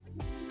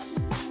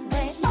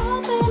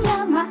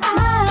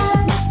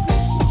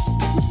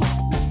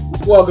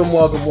Welcome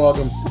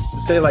to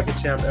Say Like a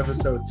Champ,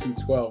 episode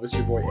 212. It's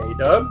your boy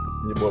A-Dub.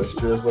 Your boy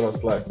Striz, but on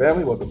Slack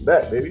family. Welcome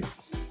back, baby.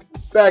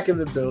 Back in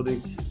the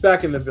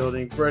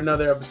building for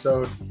another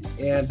episode.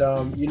 And,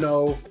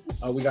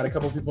 we got a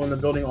couple people in the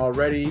building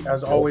already.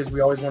 As always,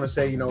 we always want to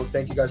say,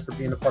 thank you guys for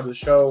being a part of the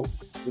show.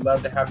 We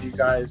love to have you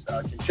guys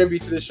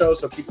contribute to the show.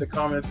 So keep the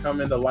comments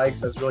coming, the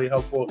likes. That's really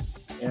helpful.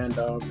 And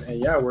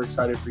we're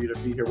excited for you to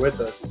be here with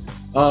us.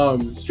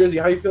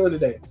 Strizzy, how you feeling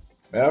today?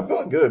 Man, I'm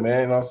feeling good,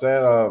 man. You know what I'm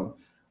saying?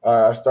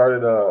 I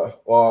started,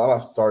 not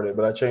started,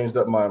 but I changed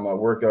up my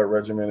workout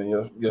regimen.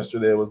 And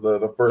yesterday was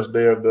the first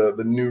day of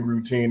the new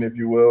routine, if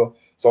you will.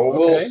 So I'm a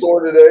little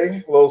sore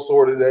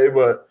today,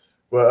 but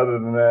other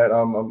than that,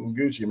 I'm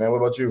Gucci, man. What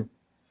about you?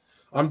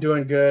 I'm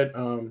doing good.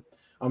 I'm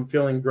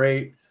feeling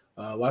great.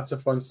 Lots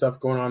of fun stuff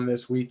going on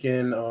this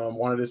weekend.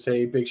 Wanted to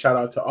say a big shout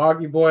out to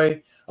Augie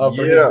Boy for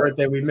his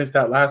birthday. We missed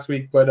that last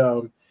week, but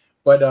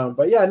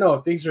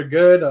things are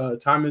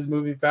good. Time is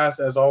moving fast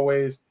as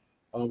always.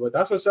 But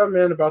that's what's up,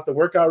 man, about the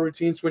workout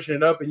routine, switching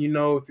it up. And,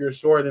 if you're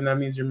sore, then that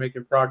means you're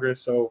making progress.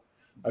 So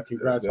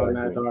congrats on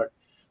that, dog.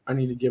 I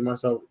need to get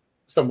myself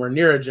somewhere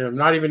near a gym,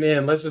 not even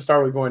in. Let's just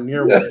start with going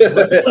near one.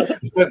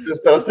 let's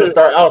just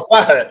start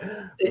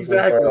outside.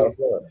 Exactly.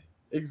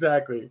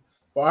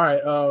 Well, all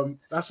right.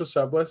 That's what's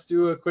up. Let's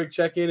do a quick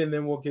check-in, and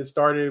then we'll get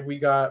started. We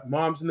got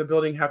Moms in the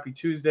building. Happy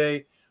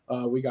Tuesday.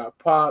 We got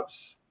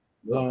Pops.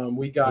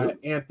 We got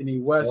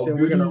Anthony Weston.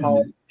 We're going to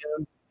haul him.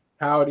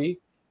 Howdy.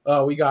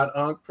 We got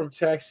Unc from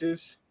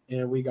Texas,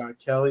 and we got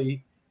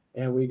Kelly,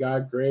 and we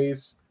got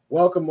Grace.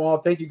 Welcome all.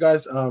 Thank you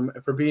guys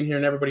for being here,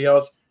 and everybody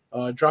else.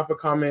 Drop a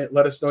comment.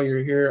 Let us know you're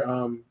here.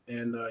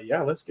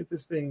 Let's get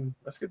this thing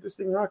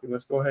rocking.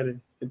 Let's go ahead and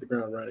hit the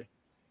ground running.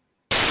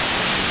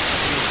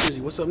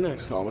 What's up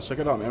next? Let's check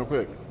it out, man, real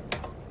quick.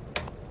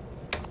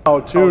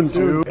 Tuned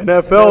to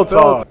NFL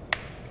Talk.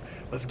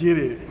 Let's get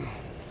it.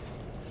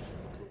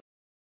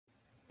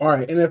 All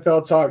right,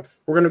 NFL Talk.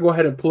 We're going to go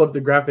ahead and pull up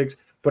the graphics.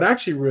 But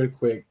actually, real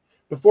quick,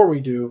 before we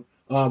do,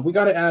 we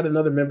got to add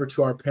another member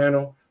to our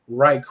panel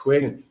right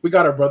quick. We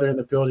got our brother in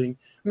the building.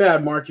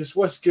 Mad Marcus,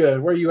 what's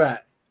good? Where you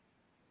at?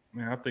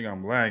 Man, I think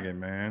I'm lagging,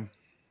 man.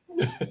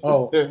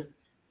 Oh,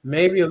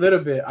 maybe a little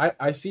bit.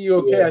 I see you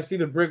okay. Yeah. I see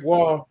the brick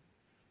wall.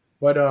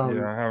 But I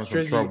have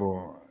some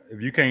trouble.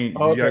 If you can't,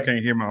 y'all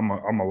can't hear me, I'm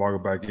gonna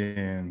log back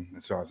in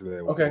and so I see that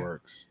it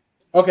works.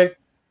 Okay.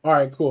 All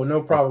right. Cool.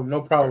 No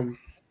problem.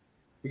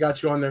 We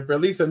got you on there for at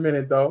least a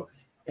minute though.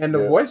 And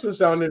the voice was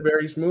sounding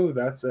very smooth.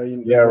 That's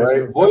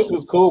right. Voice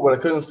was cool, but I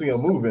couldn't see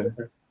him moving.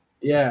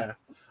 Yeah.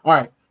 All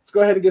right. Let's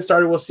go ahead and get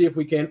started. We'll see if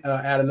we can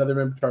add another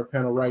member to our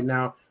panel right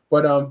now.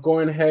 But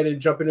going ahead and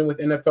jumping in with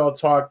NFL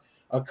Talk,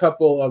 a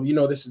couple of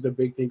this is the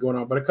big thing going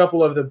on, but a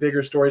couple of the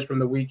bigger stories from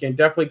the weekend.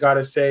 Definitely got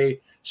to say,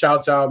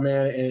 shouts out,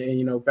 man,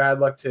 and bad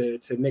luck to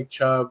Nick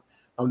Chubb.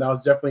 That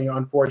was definitely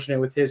unfortunate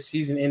with his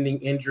season-ending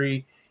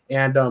injury.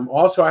 And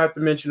also, I have to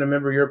mention a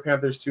member of your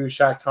Panthers too,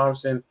 Shaq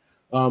Thompson.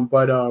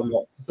 But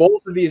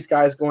both of these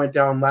guys going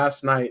down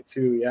last night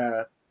too.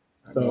 Yeah.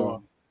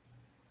 So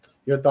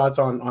your thoughts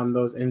on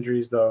those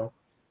injuries though?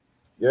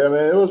 Yeah,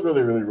 man, it was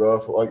really, really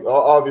rough. Like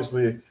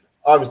obviously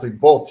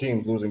both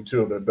teams losing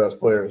two of their best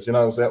players. You know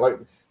what I'm saying? Like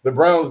the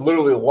Browns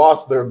literally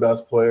lost their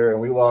best player, and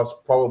we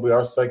lost probably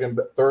our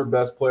third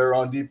best player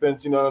on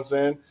defense. You know what I'm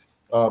saying?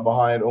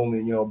 Behind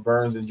only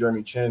Burns and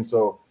Jeremy Chin.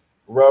 So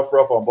rough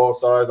on both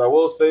sides. I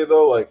will say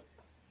though, like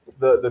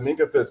the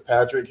Minkah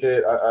Fitzpatrick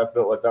hit, I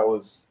felt like that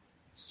was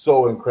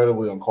so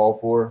incredibly uncalled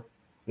for.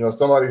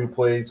 Somebody who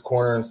plays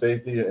corner and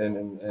safety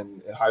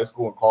in high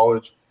school and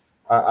college.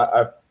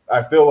 I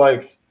feel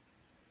like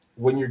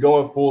when you're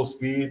going full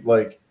speed,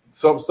 like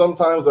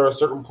sometimes there are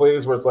certain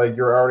plays where it's like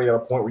you're already at a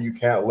point where you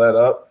can't let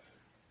up,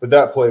 but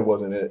that play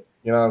wasn't it.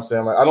 You know what I'm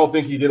saying? Like I don't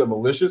think he did it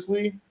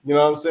maliciously, you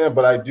know what I'm saying?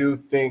 But I do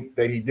think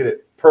that he did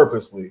it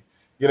purposely.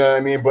 You know what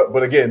I mean?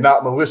 But again,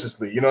 not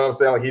maliciously. You know what I'm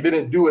saying? Like he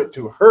didn't do it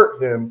to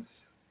hurt him.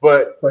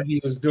 But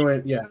he was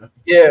doing,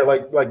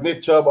 like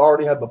Nick Chubb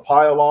already had the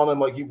pile on him.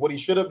 Like what he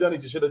should have done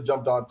is he should have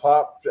jumped on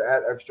top to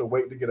add extra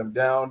weight to get him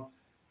down.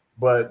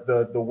 But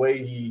the way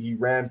he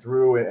ran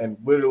through and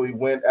literally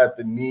went at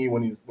the knee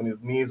when his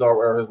knees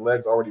or his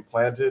legs already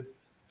planted,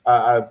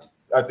 I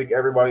think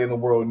everybody in the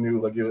world knew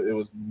like it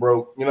was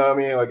broke. You know what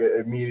I mean? Like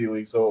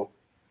immediately. So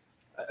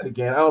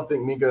again, I don't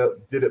think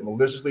Minkah did it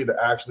maliciously to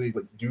actually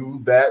like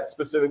do that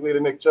specifically to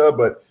Nick Chubb,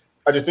 but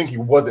I just think he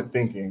wasn't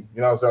thinking,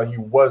 he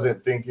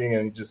wasn't thinking,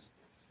 and it's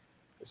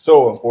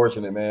so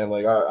unfortunate, man.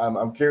 Like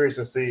I'm curious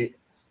to see.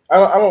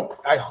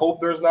 I hope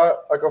there's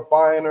not like a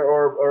fine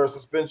or a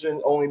suspension,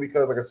 only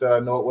because, like I said, I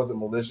know it wasn't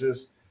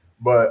malicious,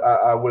 but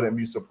I wouldn't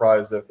be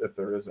surprised if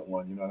there isn't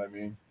one. You know what I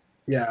mean?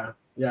 Yeah,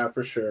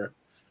 for sure.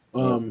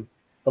 But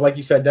like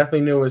you said,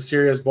 definitely knew it was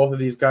serious. Both of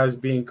these guys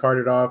being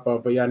carted off.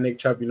 But yeah, Nick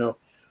Chubb,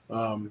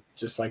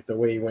 just like the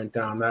way he went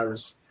down, that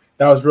was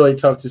really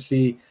tough to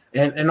see.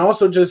 And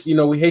also just,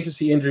 we hate to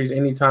see injuries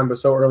anytime, but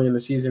so early in the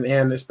season,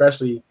 and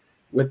especially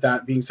with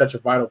that being such a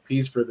vital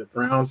piece for the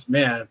Browns,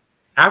 man.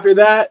 After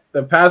that,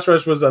 the pass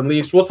rush was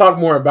unleashed. We'll talk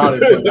more about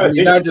it. But,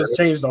 that just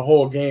changed the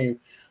whole game,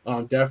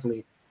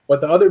 definitely. But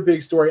the other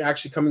big story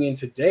actually coming in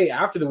today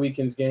after the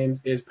weekend's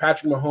games is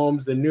Patrick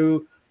Mahomes, the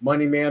new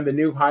money man, the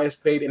new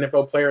highest paid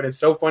NFL player. And it's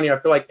so funny. I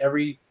feel like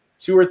every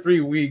 2 or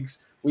 3 weeks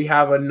we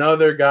have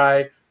another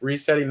guy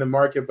resetting the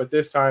market. But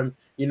this time,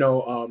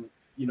 no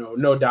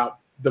doubt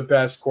the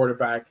best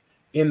quarterback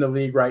in the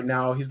league right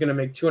now. He's going to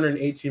make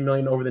 $218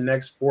 million over the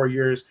next 4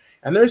 years.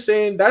 And they're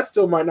saying that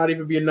still might not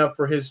even be enough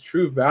for his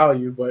true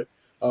value. But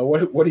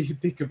what do you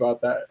think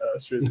about that,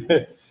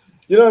 Strizzy?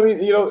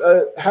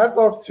 Hats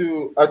off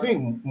to, I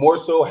think more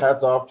so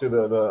hats off to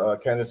the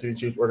Kansas City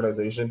Chiefs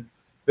organization.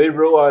 They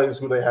realize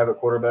who they have at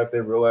quarterback.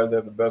 They realize they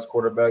have the best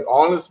quarterback,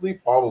 honestly,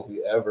 probably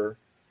ever.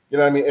 You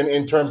know what I mean?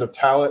 In terms of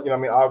talent,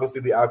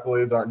 obviously the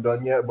accolades aren't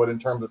done yet, but in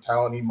terms of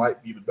talent, he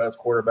might be the best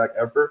quarterback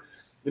ever.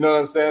 You know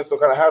what I'm saying? So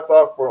kind of hats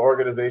off for an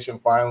organization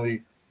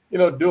finally,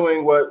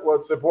 doing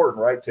what's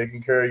important, right?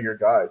 Taking care of your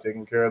guy,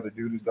 taking care of the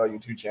dude who's got you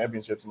 2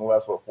 championships in the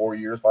last, 4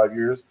 years, 5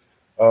 years.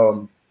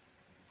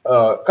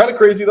 Kind of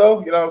crazy though,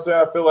 you know what I'm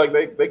saying? I feel like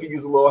they could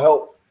use a little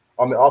help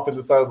on the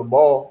offensive side of the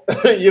ball.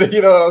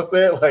 you know what I'm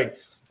saying?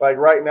 Like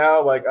right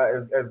now,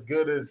 as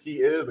good as he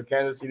is, the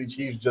Kansas City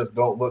Chiefs just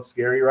don't look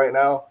scary right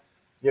now.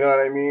 You know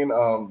what I mean?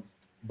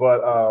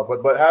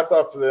 But hats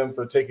off to them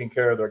for taking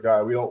care of their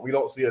guy. We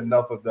don't see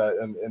enough of that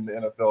in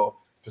the NFL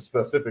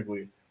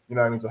specifically. You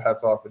know what I mean? So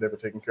hats off for them for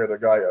taking care of their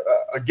guy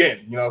again.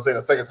 You know what I'm saying?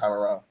 The second time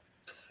around.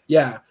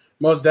 Yeah.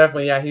 Most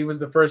definitely, yeah. He was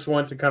the first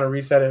one to kind of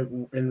reset it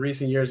in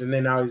recent years, and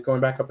then now he's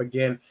going back up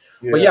again.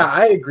 Yeah. But yeah,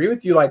 I agree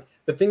with you. Like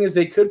the thing is,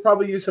 they could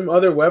probably use some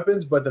other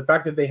weapons, but the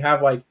fact that they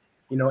have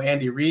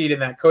Andy Reid and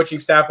that coaching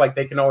staff, like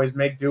they can always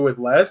make do with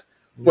less.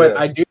 But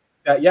I do think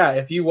that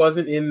if he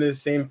wasn't in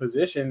this same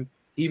position,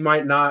 he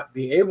might not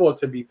be able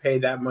to be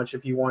paid that much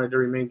if he wanted to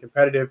remain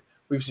competitive.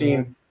 We've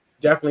seen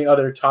definitely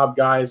other top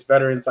guys,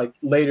 veterans, like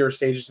later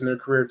stages in their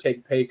career,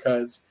 take pay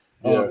cuts.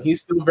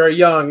 He's still very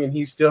young, and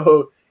he's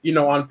still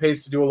on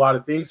pace to do a lot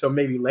of things. So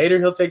maybe later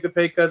he'll take the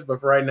pay cuts,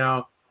 but for right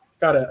now,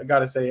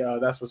 gotta say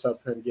that's what's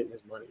up for him getting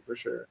his money for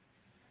sure.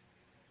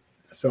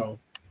 So,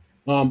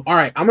 all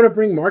right, I'm gonna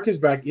bring Marcus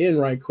back in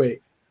right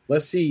quick.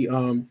 Let's see,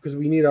 because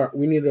we need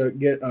to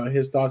get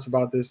his thoughts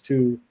about this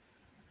too.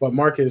 But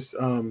Marcus,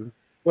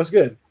 what's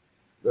good?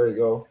 There you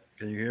go.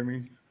 Can you hear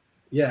me?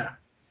 Yeah.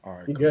 All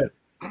right. You good?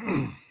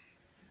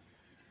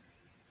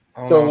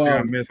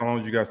 I missed how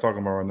long you guys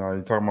talking about right now.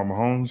 You talking about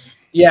Mahomes?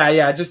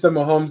 Yeah, just the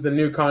Mahomes, the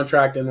new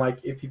contract, and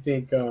if you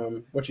think,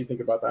 what you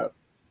think about that?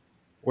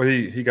 Well,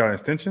 he got an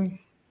extension.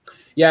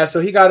 Yeah, so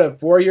he got a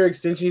 4-year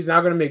extension. He's now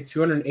going to make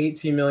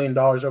 $218 million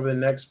over the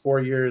next 4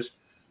 years,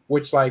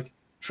 which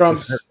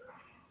trumps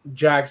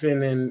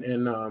Jackson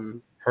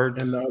and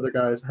Hurts and the other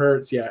guys.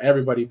 Hurts, yeah,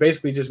 everybody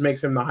basically just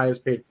makes him the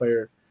highest paid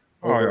player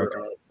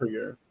per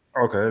year.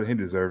 Okay, he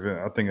deserves it.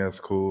 I think that's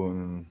cool,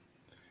 and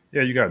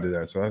yeah, you got to do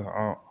that. So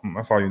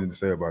that's all you need to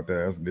say about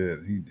that. That's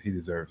good. He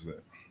deserves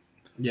it.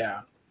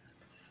 Yeah,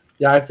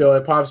 I feel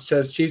it. Pops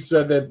says Chiefs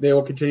said that they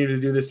will continue to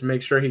do this to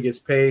make sure he gets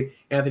paid.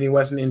 Anthony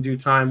Weston in due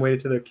time waited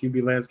till the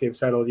QB landscape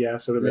settled. Yeah,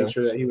 so to make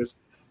sure that he was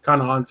kind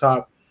of on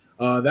top.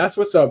 That's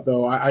what's up,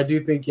 though. I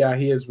do think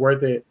he is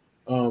worth it.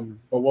 But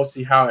we'll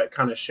see how it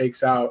kind of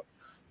shakes out.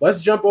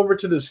 Let's jump over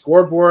to the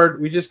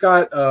scoreboard. We just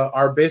got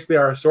our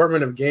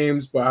assortment of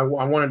games, but I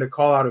wanted to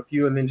call out a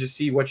few and then just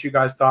see what you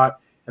guys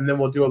thought, and then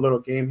we'll do a little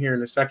game here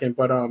in a second.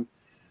 But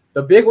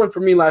the big one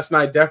for me last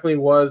night definitely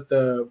was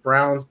the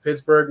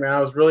Browns-Pittsburgh. Man, I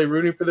was really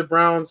rooting for the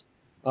Browns.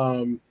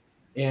 And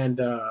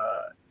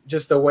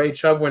just the way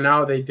Chubb went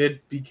out, they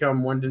did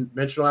become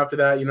one-dimensional after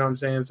that, you know what I'm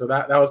saying? So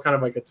that was kind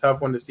of a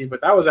tough one to see,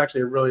 but that was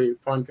actually a really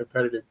fun,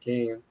 competitive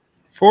game.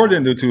 Ford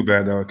didn't do too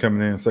bad, though,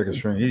 coming in second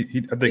string.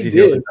 I think he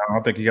held it down.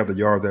 I think he got the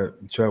yard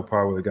that Chubb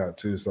probably would have got,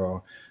 too.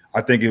 So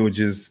I think it was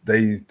just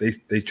they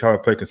try to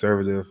play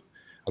conservative.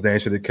 I think they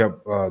should have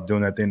kept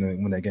doing that thing to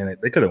win that game.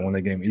 They could have won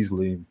that game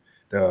easily.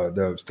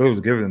 The Steelers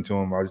were giving it to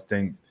them. I just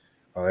think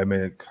they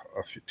made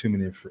too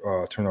many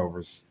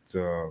turnovers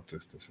to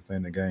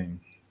sustain the game.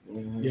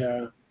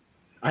 Yeah,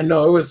 I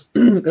know it was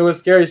it was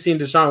scary seeing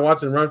Deshaun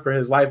Watson run for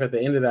his life at the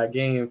end of that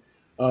game.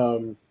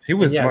 He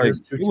was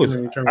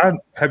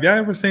have y'all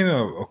ever seen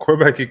a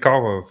quarterback get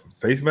called for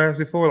face mask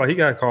before? He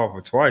got called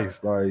for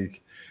twice.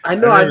 I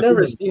know I've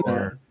never seen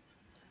that. It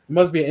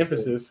must be an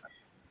emphasis.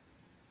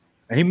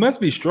 And he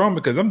must be strong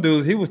because them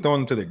dudes he was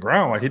throwing them to the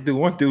ground. He threw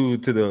one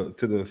dude to the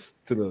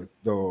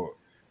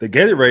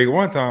Gatorade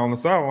one time on the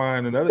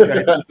sideline, and the other guy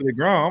hit to the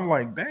ground. I'm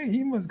like, dang,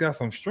 he must got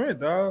some strength,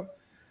 dog.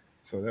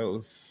 So that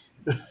was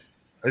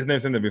I've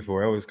never seen that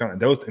before. That was kind of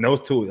those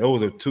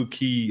are two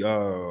key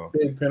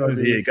big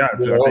penalties he got.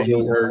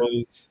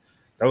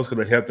 That was could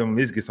have helped them at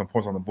least get some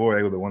points on the board.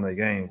 They would have won that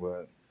game,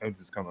 but it was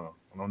just kind of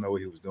I don't know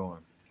what he was doing.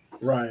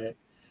 Right.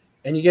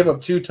 And you gave up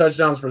 2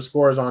 touchdowns for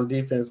scores on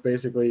defense,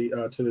 basically,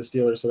 to the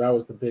Steelers. So that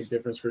was the big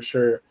difference for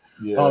sure.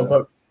 Yeah.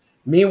 But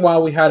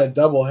meanwhile, we had a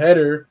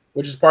doubleheader,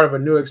 which is part of a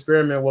new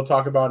experiment we'll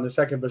talk about in a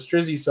second. But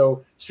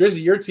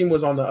Strizzy, your team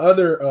was on the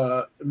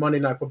other Monday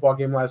Night Football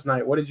game last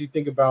night. What did you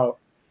think about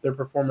their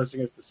performance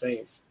against the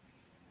Saints?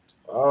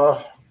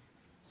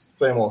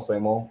 Same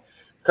old.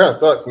 Kind of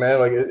sucks,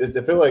 man.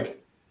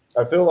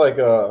 I feel like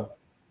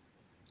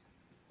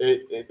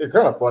it's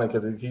kind of funny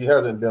because he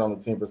hasn't been on the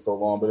team for so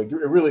long, but it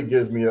really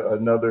gives me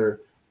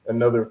another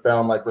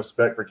found like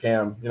respect for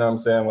Cam. You know what I'm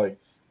saying? Like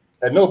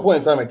at no point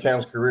in time in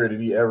Cam's career did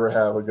he ever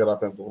have a good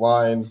offensive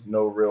line,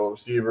 no real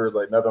receivers,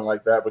 like nothing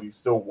like that. But he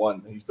still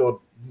won. He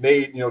still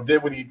made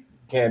did what he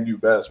can do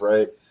best,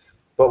 right?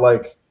 But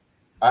like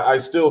I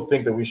still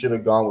think that we should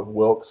have gone with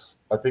Wilkes.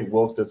 I think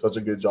Wilkes did such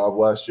a good job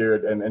last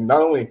year, and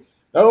not only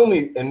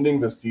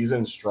ending the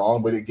season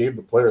strong, but it gave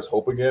the players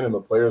hope again, and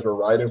the players were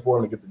riding for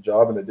him to get the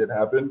job, and it did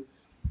happen.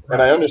 Right.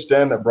 And I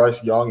understand that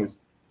Bryce Young is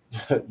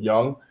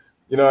young,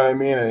 you know what I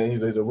mean, and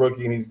he's a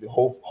rookie, and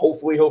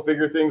hopefully he'll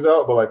figure things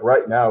out. But like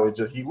right now,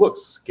 he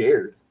looks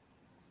scared.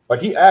 Like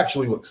he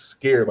actually looks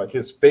scared. Like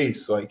his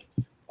face, like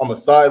on the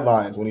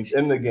sidelines when he's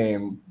in the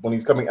game, when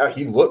he's coming out,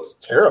 he looks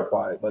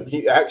terrified. Like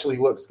he actually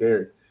looks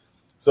scared.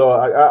 So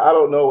I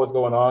don't know what's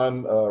going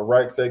on.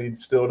 Reich said he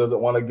still doesn't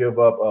want to give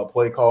up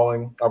play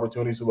calling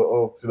opportunities to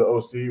the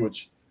OC,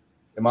 which,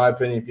 in my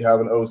opinion, if you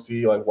have an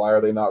OC, like why are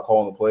they not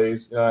calling the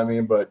plays? You know what I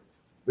mean? But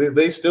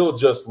they still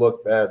just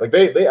look bad. Like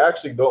they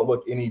actually don't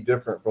look any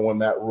different from when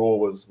Matt Rule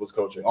was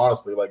coaching.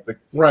 Honestly, like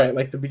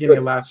the beginning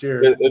of last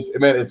year.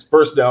 It's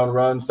first down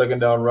run, second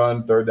down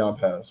run, third down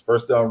pass.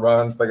 First down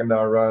run, second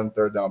down run,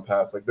 third down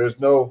pass. Like there's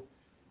no,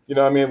 you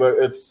know what I mean? But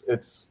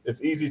it's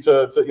easy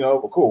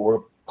to cool. We're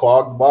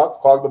clog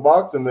the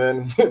box, and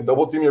then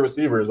double team your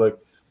receivers. Like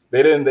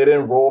they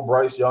didn't roll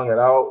Bryce Young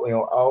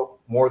out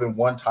more than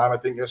one time, I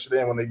think, yesterday.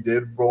 And when they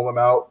did roll him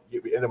out,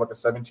 it ended like a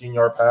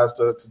 17-yard pass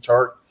to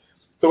Chark.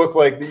 So it's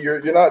like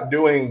you're not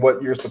doing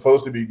what you're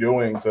supposed to be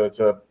doing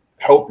to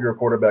help your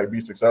quarterback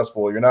be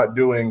successful. You're not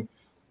doing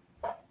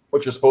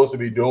what you're supposed to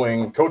be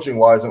doing coaching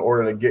wise in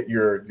order to get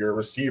your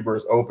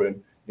receivers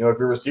open. If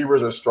your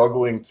receivers are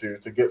struggling to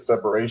get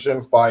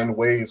separation, find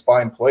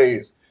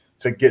plays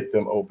to get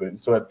them open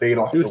so that they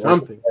don't have do to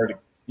something.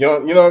 You know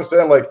what I'm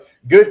saying? Like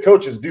good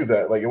coaches do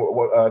that. Like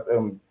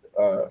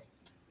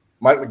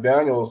Mike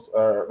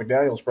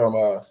McDaniels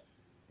from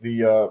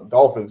the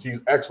Dolphins,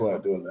 he's excellent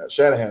at doing that.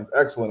 Shanahan's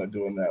excellent at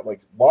doing that.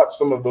 Like watch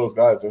some of those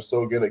guys; they're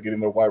so good at getting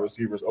their wide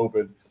receivers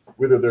open,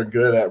 whether they're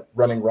good at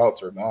running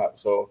routes or not.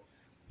 So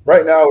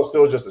right now it's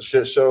still just a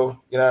shit show.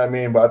 You know what I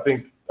mean? But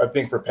I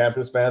think for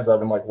Panthers fans, I've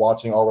been like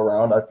watching all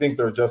around. I think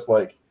they're just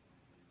like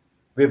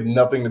we have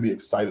nothing to be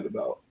excited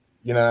about.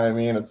 You know what I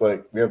mean? It's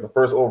like we have the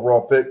first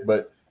overall pick,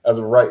 but as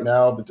of right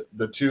now,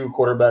 the two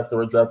quarterbacks that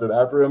were drafted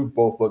after him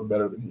both look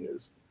better than he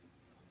is.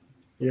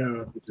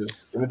 Yeah.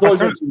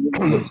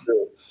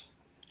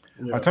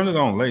 I turned it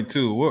on late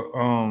too. What?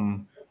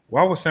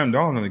 Why was Sam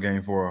Darnold in the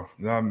game for?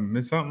 Did I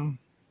miss something?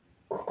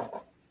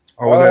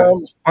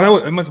 Or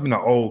it must have been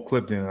an old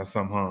clip then or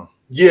something, huh?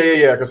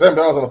 Yeah. Because Sam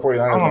Darnold's on the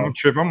 49ers. I'm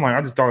tripping. I'm like,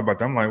 I just thought about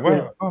that. I'm like,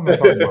 what am I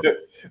talking about?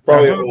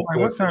 Probably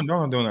what's Sam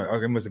Darnold doing?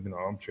 Okay, it must have been.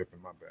 I'm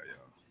tripping. My bad, y'all.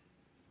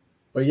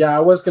 But yeah, I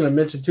was going to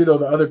mention too, though,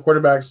 the other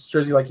quarterbacks,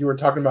 Jersey, like you were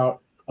talking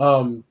about,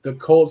 the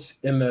Colts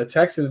and the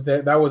Texans.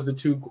 That was the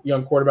two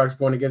young quarterbacks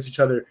going against each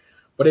other.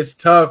 But it's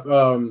tough.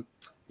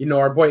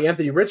 Our boy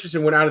Anthony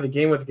Richardson went out of the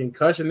game with a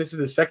concussion. This is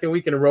the second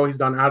week in a row he's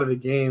gone out of the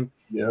game.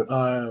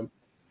 Yeah.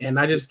 And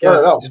I just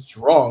guess it's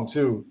strong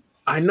too.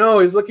 I know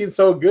he's looking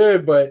so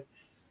good, but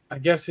I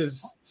guess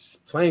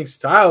his playing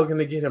style is going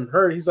to get him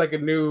hurt. He's like a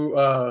new,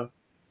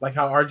 like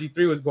how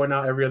RG3 was going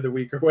out every other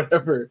week or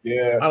whatever.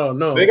 Yeah. I don't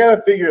know. They got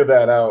to figure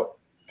that out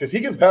because he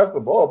can pass the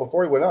ball.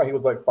 Before he went out, he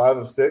was like 5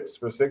 of 6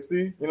 for 60.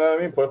 You know what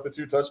I mean? Plus the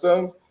 2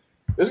 touchdowns.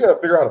 They just got to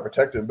figure out how to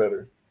protect him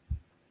better.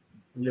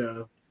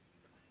 Yeah.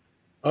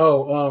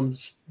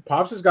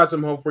 Pops has got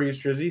some hope for you,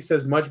 Strizzy. He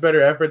says much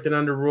better effort than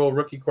under Rule.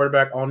 Rookie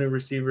quarterback, all new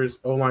receivers,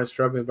 O-line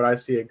struggling, but I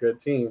see a good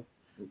team.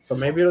 So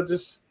maybe it'll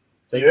just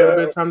take a little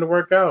bit of time to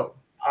work out.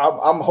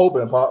 I'm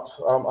hoping,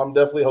 Pops. I'm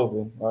definitely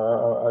hoping.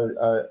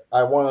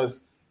 I want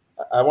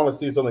to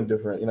see something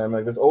different. You know,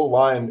 like this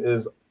O-line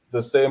is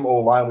the same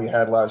O-line we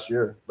had last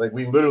year. Like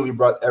we literally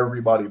brought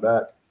everybody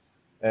back,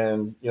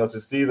 and to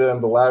see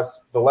them the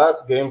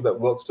last games that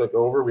Wilkes took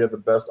over, we had the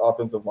best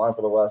offensive line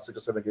for the last 6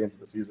 or 7 games of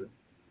the season.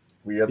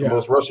 We had the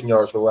most rushing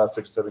yards for the last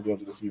 6 or 7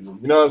 games of the season.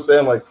 You know what I'm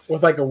saying? Like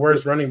with like a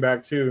worse running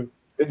back too.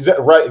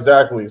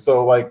 Exactly.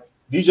 So like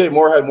DJ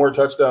Moore had more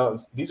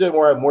touchdowns. DJ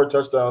Moore had more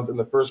touchdowns in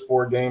the first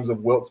 4 games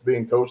of Wilkes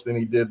being coached than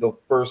he did the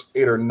first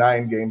 8 or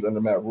 9 games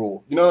under Matt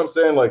Rule. You know what I'm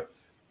saying? Like,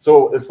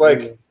 so it's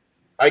like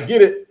I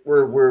get it.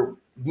 We're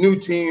new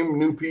team,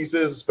 new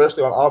pieces,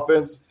 especially on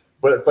offense.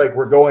 But it's like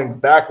we're going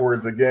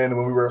backwards again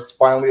when we were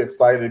finally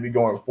excited to be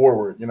going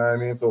forward. You know what I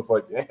mean? So it's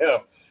like,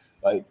 damn,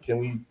 like can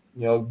we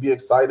be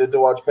excited to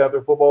watch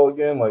Panther football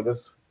again? Like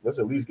let's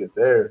at least get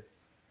there.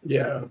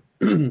 Yeah.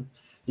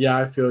 Yeah,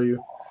 I feel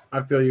you. I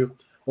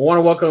want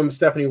to welcome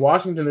Stephanie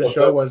Washington to the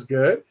show. Was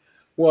good.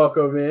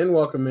 Welcome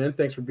in.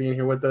 Thanks for being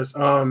here with us.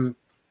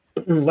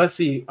 Let's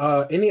see.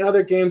 Any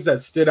other games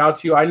that stood out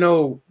to you? I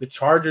know the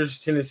Chargers,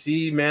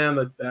 Tennessee,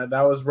 man, that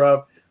was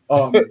rough.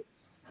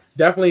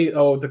 Definitely.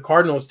 Oh, the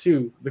Cardinals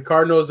too. The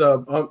Cardinals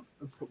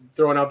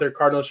throwing out their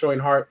Cardinals showing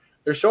heart.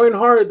 They're showing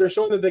heart. They're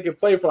showing that they can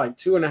play for like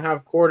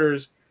 2.5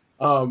 quarters.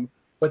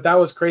 But that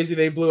was crazy.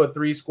 They blew a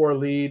 3-score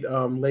lead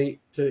late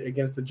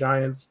against the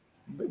Giants.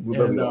 We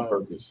love it on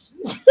purpose.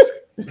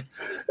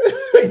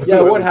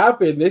 Yeah, what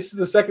happened? This is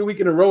the second week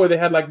in a row where they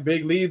had like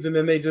big leads and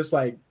then they just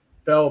like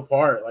fell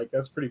apart. Like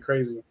that's pretty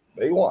crazy.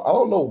 I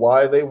don't know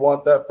why they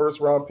want that first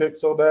round pick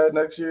so bad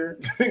next year,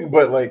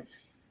 but like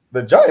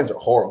the Giants are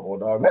horrible,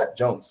 dog. Matt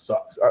Jones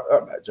sucks.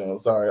 Matt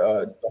Jones,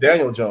 sorry.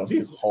 Daniel Jones,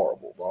 he's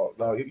horrible, bro.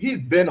 No, he's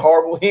been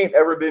horrible. He ain't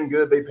ever been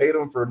good. They paid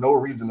him for no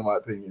reason, in my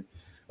opinion.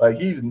 Like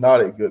he's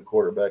not a good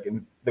quarterback,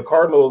 and the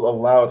Cardinals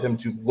allowed him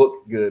to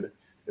look good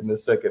in the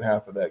second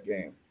half of that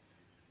game.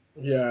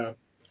 Yeah.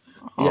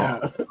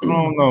 I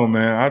don't know,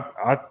 man.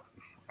 I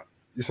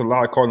just a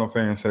lot of Cardinal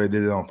fans say they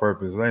did it on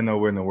purpose. There ain't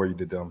nowhere in the world you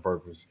did that on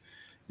purpose.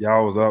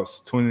 Y'all was up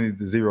 20-0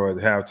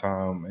 at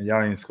halftime, and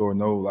y'all ain't scored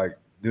no like.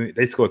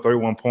 They scored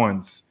 31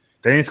 points.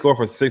 They didn't score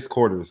for 6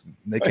 quarters.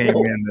 They came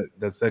in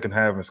the second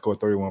half and scored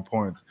 31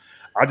 points.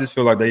 I just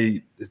feel like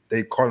they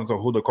Cardinals are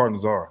who the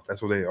Cardinals are.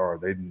 That's what they are.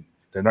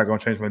 They're not gonna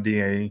change my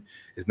DNA.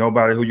 It's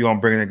nobody who you gonna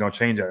bring in gonna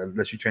change that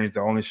unless you change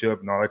the ownership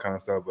and all that kind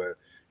of stuff. But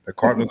the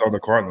Cardinals are the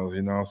Cardinals,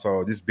 you know.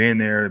 So just being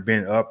there,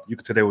 being up, you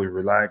could tell they were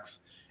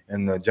relaxed,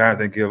 and the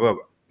Giants didn't give up.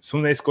 As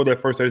soon as they scored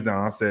that first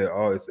touchdown, I said,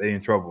 "Oh, they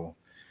in trouble."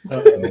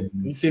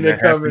 You see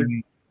that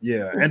coming.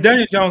 Yeah, and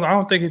Daniel Jones, I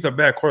don't think he's a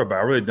bad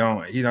quarterback. I really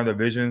don't. He's not a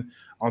division.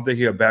 I don't think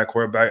he's a bad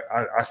quarterback.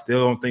 I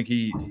still don't think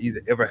he's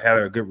ever had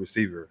a good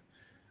receiver.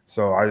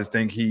 So I just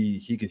think he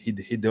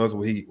does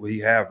what he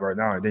have right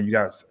now. And then you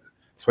got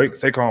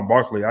Saquon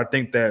Barkley. I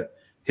think that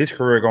his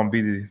career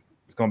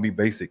it's gonna be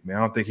basic, man. I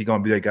don't think he's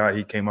gonna be that guy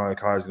he came out of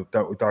college we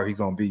thought he's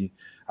gonna be.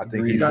 I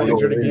think he's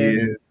injured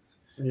again.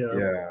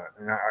 Yeah.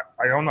 And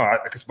I don't know.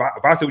 If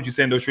I see what you're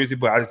saying, though, Tracy,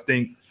 but I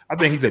think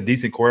he's a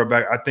decent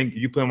quarterback. I think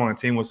you put him on a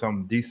team with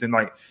something decent.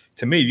 Like,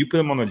 to me, if you put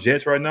him on the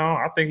Jets right now,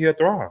 I think he'll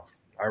thrive.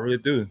 I really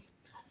do.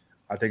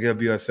 I think it'll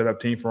be a set-up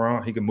team for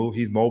him. He can move.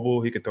 He's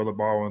mobile. He can throw the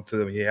ball into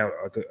them. He have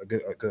a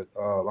good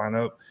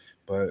lineup.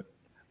 But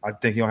I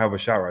think he don't have a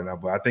shot right now.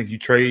 But I think you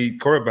trade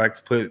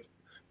quarterbacks, put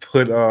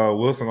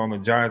Wilson on the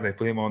Giants, and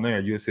put him on there,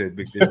 you'll see a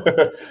big deal.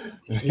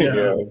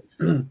 Yeah,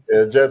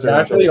 Jets are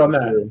actually on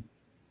that. Sure.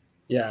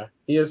 Yeah,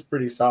 he is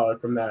pretty solid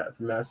from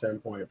that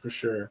standpoint for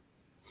sure.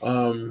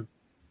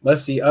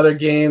 Let's see other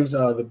games.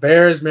 The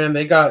Bears, man,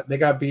 they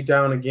got beat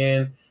down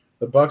again.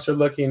 The Bucks are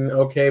looking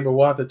okay, but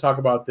we'll have to talk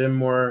about them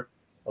more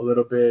a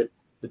little bit.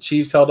 The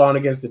Chiefs held on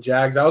against the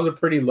Jags. That was a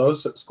pretty low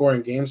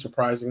scoring game,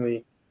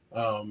 surprisingly.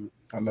 I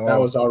know that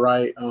was all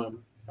right.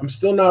 I'm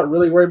still not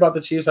really worried about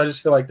the Chiefs. I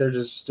just feel like they're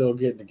just still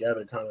getting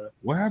together, kind of.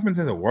 What happened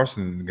to the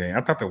Washington game?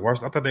 I thought they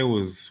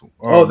was.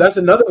 That's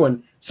another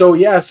one. So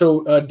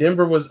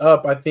Denver was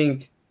up, I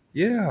think.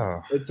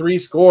 Yeah. 3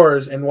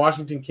 scores, and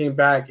Washington came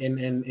back and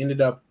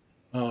ended up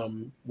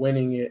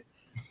winning it.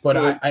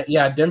 But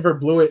Denver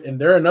blew it, and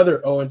they're another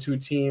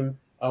 0-2 team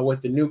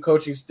with the new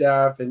coaching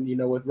staff, and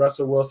with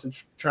Russell Wilson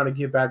trying to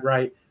get back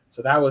right.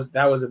 So that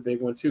was a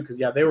big one too, because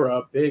they were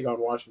up big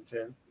on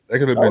Washington. They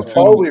could have been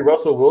probably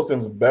Russell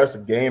Wilson's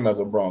best game as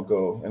a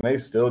Bronco, and they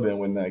still didn't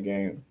win that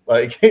game.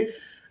 Like they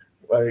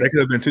could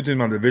have been 2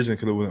 teams on the division,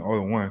 could have won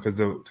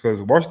 0-1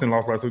 because Washington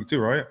lost last week too,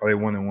 right? Or they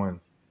 1-1.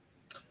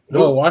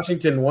 No,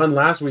 Washington won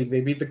last week.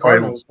 They beat the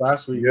Cardinals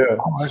last week. Yeah,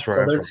 that's right.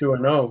 So they're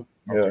 2-0.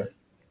 Yeah.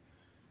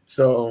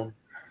 So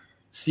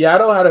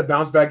Seattle had a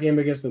bounce back game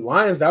against the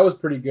Lions. That was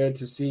pretty good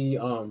to see.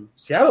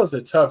 Seattle's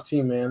a tough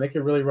team, man. They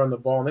can really run the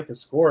ball and they can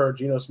score.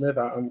 Geno Smith,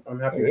 I'm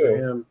happy for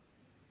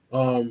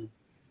him.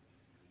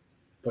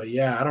 But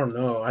yeah, I don't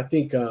know. I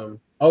think the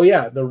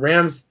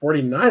Rams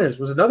 49ers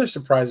was another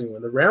surprising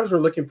one. The Rams were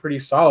looking pretty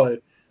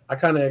solid. I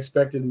kind of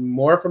expected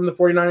more from the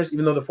 49ers,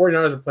 even though the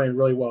 49ers are playing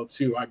really well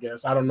too, I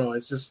guess. I don't know.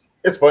 It's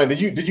funny.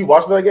 Did you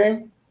watch that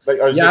game?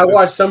 I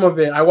watched some of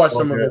it. I watched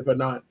some of it, but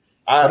not.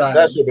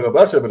 That should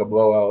have been a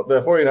blowout.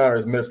 The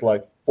 49ers missed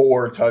like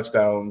 4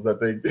 touchdowns that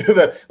they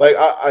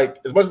I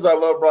as much as I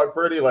love Brock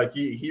Purdy, like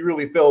he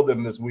really failed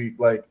them this week.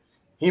 Like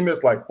he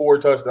missed like 4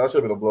 touchdowns. That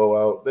should have been a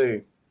blowout.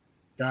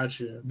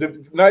 Gotcha.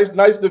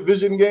 Nice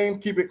division game.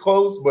 Keep it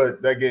close,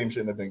 but that game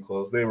shouldn't have been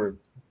close. They were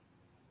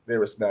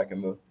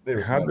smacking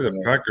the. How did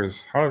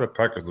the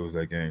Packers lose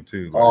that game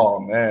too? Like, oh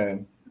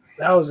man,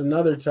 that was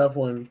another tough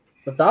one.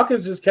 The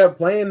Falcons just kept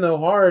playing though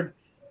hard,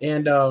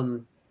 and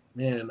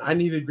man, I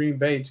needed Green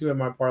Bay too in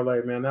my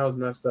parlay. Man, that was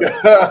messed up.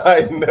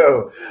 I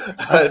know.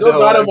 I still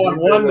got them on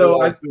one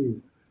though.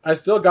 I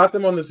still got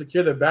them on the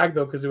secure the bag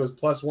though because it was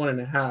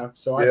 +1.5.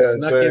 So I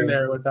snuck in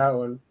there with that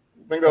one.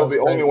 I think that was the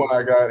only one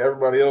I got.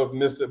 Everybody else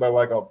missed it by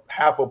like a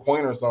half a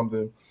point or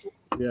something.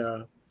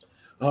 Yeah.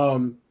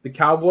 The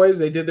Cowboys,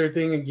 they did their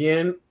thing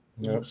again.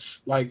 Yep.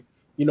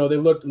 They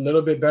looked a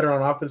little bit better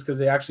on offense because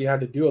they actually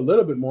had to do a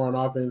little bit more on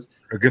offense.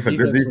 Against a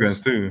good defense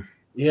too.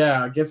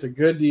 Yeah, against a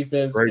good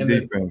defense. Great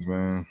defense,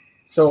 man.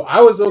 So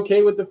I was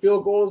okay with the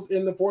field goals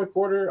in the fourth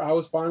quarter. I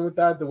was fine with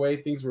that, the way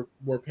things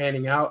were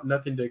panning out.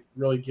 Nothing to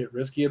really get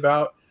risky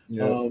about.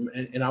 Yeah.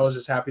 And I was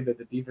just happy that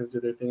the defense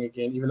did their thing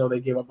again, even though they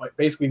gave up like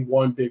basically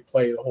one big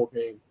play the whole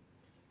game.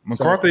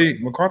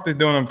 McCarthy's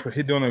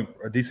doing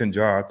a decent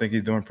job. I think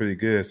he's doing pretty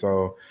good.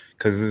 So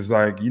because it's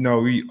like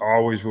we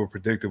always were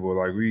predictable.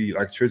 Like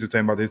Trish was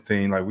saying about this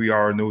team, like we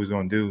already knew what he was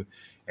going to do,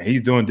 and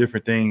he's doing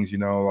different things.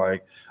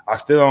 Like I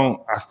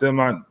still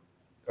not.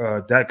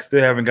 Dak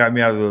still haven't got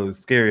me out of the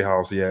scary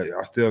house yet.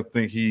 I still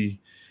think he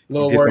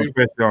gets some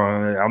pressure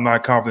on. I'm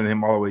not confident in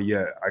him all the way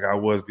yet, like I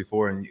was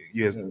before in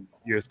years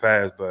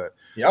past. But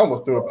he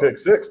almost threw a pick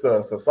six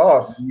to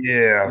Sauce.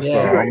 Yeah.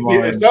 So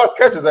if Sauce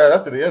catches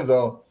that's to the end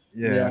zone.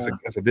 Yeah.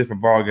 It's a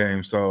different ball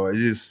game. So it's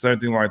just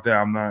something like that.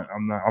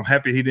 I'm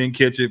happy he didn't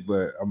catch it,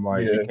 but I'm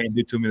like he can't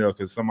do too many though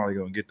because somebody's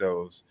gonna get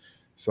those.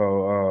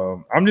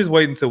 So I'm just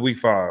waiting until week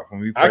 5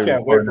 when we play. I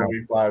can't wait for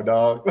week 5,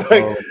 dog.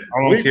 Like, I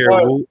don't care. I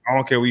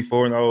don't care. Week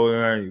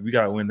 4-0, we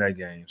gotta win that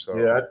game. So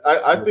yeah,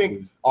 I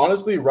think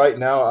honestly, right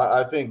now,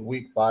 I think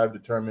week 5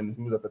 determined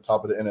who's at the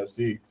top of the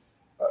NFC.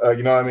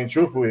 You know what I mean?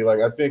 Truthfully, like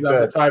I think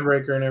that the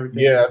tiebreaker and everything.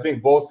 Yeah, I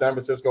think both San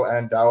Francisco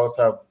and Dallas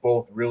have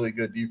both really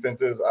good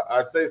defenses.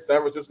 I'd say San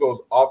Francisco's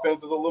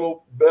offense is a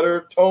little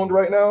better toned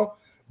right now,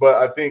 but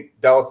I think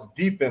Dallas'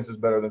 defense is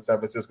better than San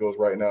Francisco's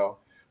right now.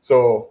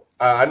 So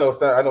I know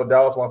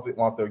Dallas wants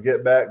to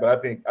get back, but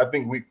I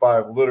think week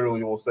 5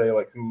 literally will say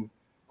like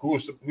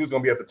who's going to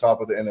be at the top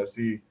of the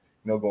NFC,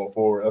 going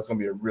forward. That's going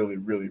to be a really,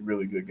 really,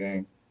 really good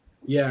game.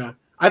 Yeah,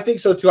 I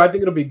think so too. I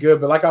think it'll be good.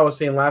 But like I was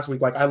saying last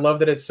week, like I love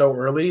that it's so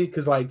early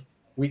because like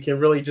we can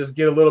really just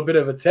get a little bit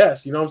of a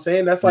test. You know what I'm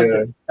saying? That's like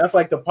that's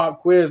like the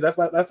pop quiz. That's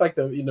like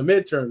the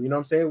midterm. You know what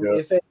I'm saying? We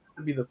can say it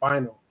to be the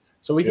final,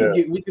 so we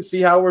can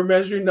see how we're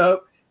measuring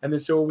up and then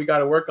see what we got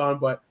to work on.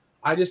 But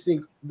I just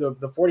think the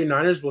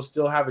 49ers will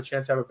still have a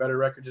chance to have a better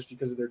record just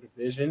because of their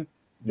division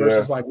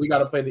versus like we got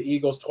to play the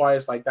Eagles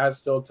twice. Like that's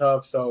still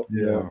tough. So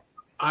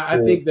I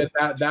think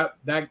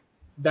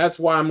that's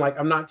why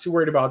I'm not too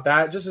worried about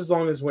that. Just as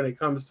long as when it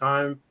comes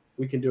time,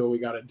 we can do what we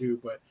got to do.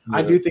 But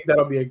I do think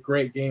that'll be a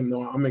great game,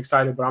 though. I'm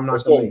excited, but I'm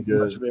not going to make too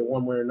much of it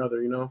one way or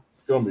another,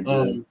 It's going to be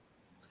good.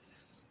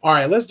 All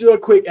right, let's do a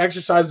quick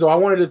exercise, though. I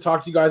wanted to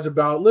talk to you guys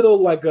about little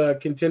like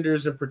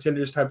contenders and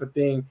pretenders type of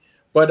thing.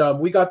 But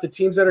we got the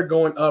teams that are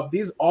going up.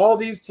 All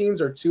these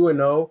teams are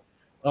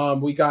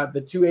 2-0. We got the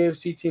 2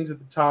 AFC teams at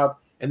the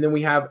top, and then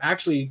we have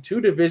actually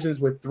 2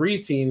 divisions with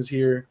 3 teams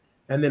here.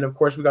 And then, of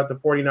course, we got the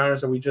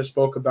 49ers that we just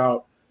spoke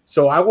about.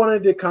 So I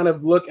wanted to kind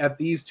of look at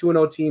these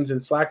 2-0 teams,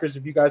 and Slackers,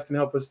 if you guys can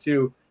help us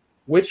too,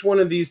 which one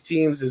of these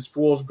teams is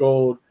fool's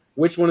gold?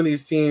 Which one of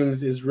these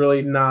teams is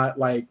really not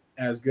like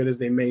as good as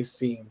they may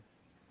seem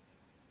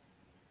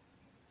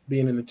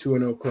being in the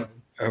 2-0 club?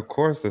 Of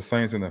course, the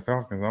Saints and the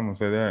Falcons. I'm gonna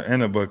say that,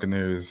 and the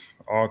Buccaneers.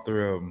 All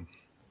 3 of them.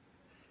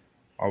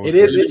 It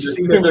is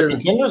interesting that they're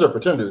contenders or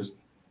pretenders.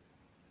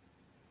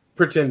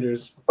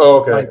 Pretenders.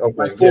 Oh, okay.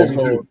 Like fool's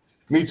gold.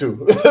 Me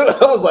too. I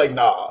was like,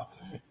 nah.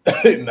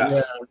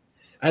 Yeah.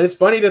 And it's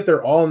funny that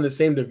they're all in the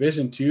same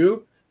division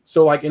too.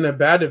 So like in a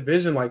bad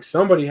division, like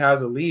somebody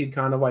has a lead,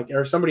 kind of like,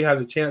 or somebody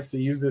has a chance to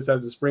use this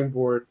as a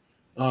springboard.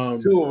 2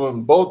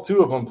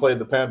 of them played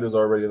the Panthers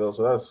already though,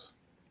 so that's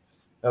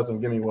some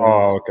gimme wins.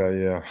 Oh, okay,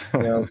 yeah. You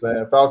know what I'm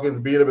saying? Falcons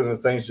beat them and the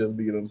Saints just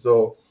beat them.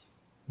 So,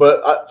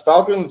 but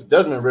Falcons,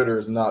 Desmond Ridder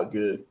is not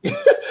good.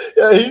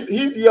 Yeah,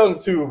 he's young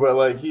too, but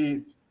like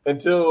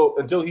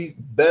until he's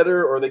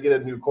better or they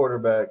get a new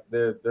quarterback,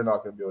 they're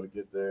not going to be able to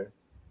get there.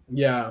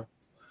 Yeah.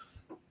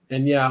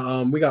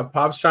 And we got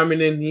Pops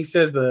chiming in. He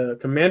says the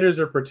Commanders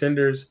are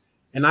pretenders,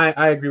 and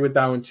I agree with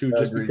that one too,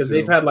 just because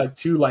they've had like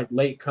 2 like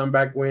late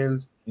comeback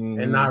wins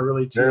and not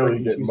really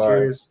too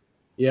serious.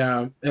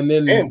 Yeah,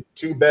 and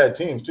 2 bad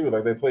teams too.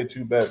 Like they played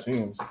 2 bad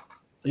teams.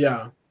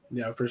 Yeah,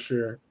 for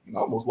sure. And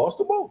almost lost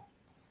them both.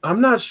 I'm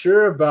not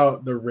sure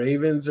about the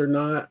Ravens or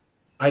not.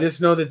 I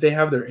just know that they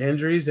have their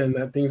injuries and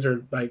that things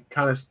are like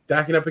kind of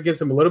stacking up against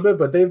them a little bit,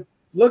 but they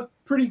look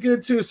pretty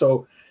good too.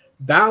 So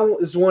that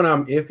is one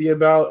I'm iffy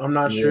about. I'm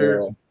not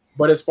sure.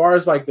 But as far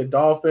as like the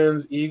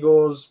Dolphins,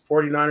 Eagles,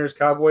 49ers,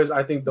 Cowboys,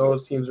 I think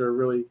those teams are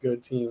really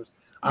good teams.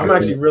 I'm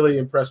actually really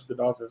impressed with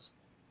the Dolphins.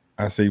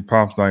 I see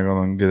Pop's not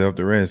going to get up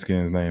the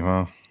Redskins name,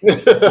 huh?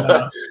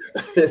 Yeah,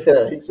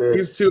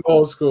 he's too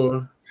old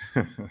school.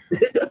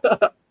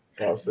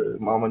 Pop said,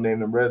 Mama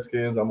named them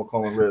Redskins. I'm going to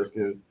call them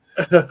Redskins.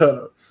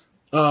 I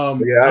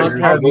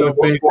agree. Has no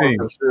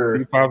for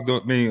sure. Pop's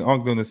doing me.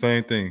 I'm doing the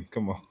same thing.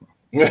 Come on.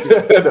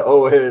 The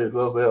old heads.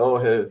 I'll say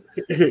old heads.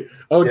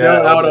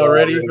 Odell out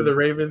already for the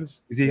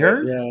Ravens. Is he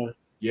hurt?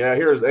 Yeah,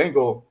 here's his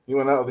ankle. He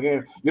went out of the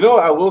game. You know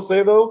what I will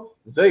say though?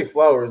 Zay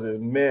Flowers is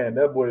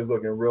that boy is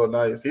looking real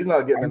nice. He's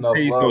not getting enough.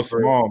 He's so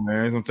small,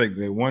 man. He's gonna take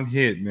that one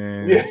hit,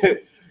 man. Yeah,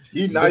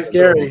 he's nice.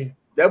 Scary.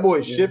 That boy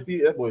is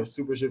shifty. That boy is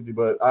super shifty.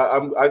 But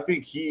I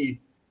think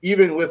he,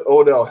 even with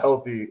Odell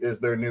healthy, is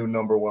their new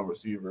number 1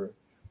 receiver.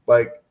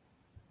 Like,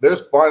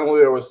 there's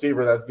finally a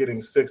receiver that's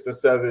getting 6 to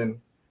 7,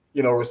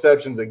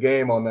 receptions a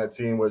game on that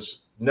team, which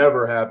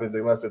never happens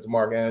unless it's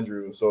Mark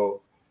Andrews.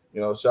 So,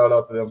 shout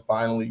out to them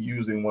finally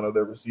using one of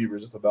their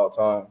receivers. Just about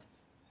time.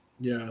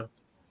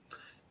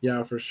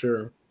 Yeah, for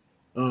sure.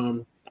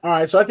 All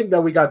right, so I think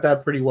that we got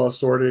that pretty well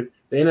sorted.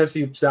 The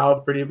NFC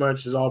South pretty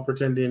much is all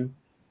pretending,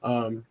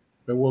 but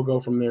we'll go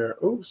from there.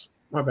 Oops,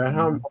 my bad.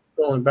 How I'm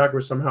going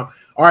backwards somehow.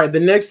 All right, the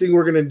next thing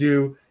we're going to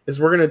do is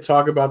we're going to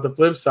talk about the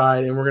flip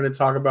side, and we're going to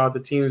talk about the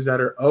teams that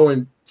are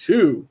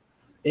 0-2.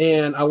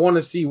 And I want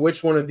to see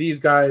which one of these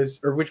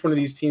guys or which one of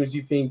these teams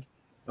you think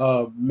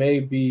may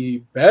be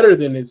better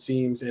than it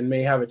seems and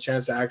may have a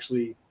chance to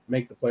actually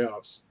make the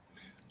playoffs.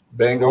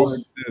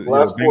 Bengals.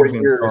 Last 4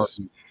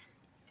 years.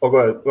 Oh, go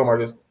ahead. Go,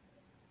 Marcus.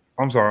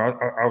 I'm sorry.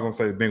 I was going to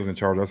say Bengals in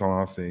charge. That's all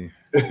I see.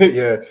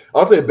 Yeah.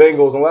 I'll say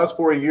Bengals. In the last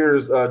 4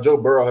 years, Joe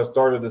Burrow has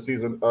started the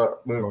season.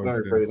 Let me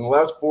rephrase. In the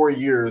last 4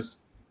 years,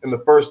 in the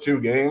first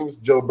 2 games,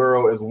 Joe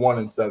Burrow is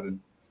 1-7.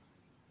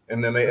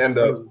 And then they end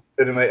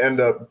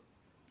up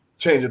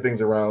changing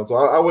things around. So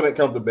I wouldn't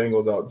count the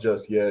Bengals out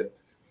just yet.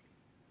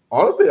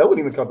 Honestly, I wouldn't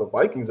even count the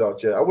Vikings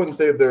out yet. I wouldn't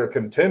say they're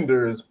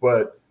contenders,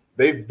 but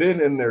they've been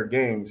in their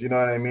games. You know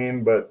what I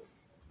mean? But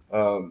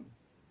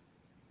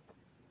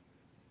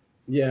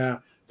yeah,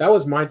 that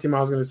was my team.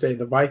 I was going to say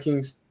the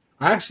Vikings.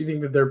 I actually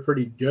think that they're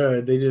pretty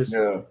good. They just,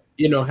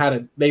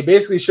 they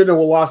basically shouldn't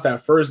have lost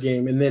that first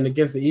game. And then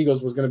against the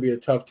Eagles was going to be a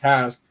tough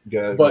task.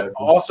 Yeah, but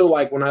also,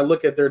 like, when I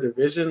look at their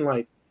division,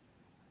 like,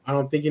 I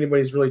don't think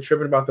anybody's really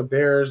tripping about the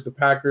Bears, the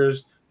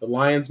Packers. The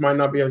Lions might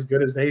not be as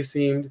good as they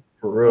seemed.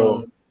 For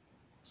real.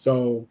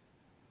 So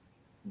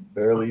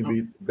barely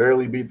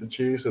beat the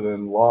Chiefs and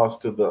then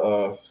lost to the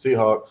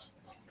Seahawks.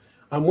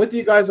 I'm with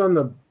you guys on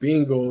the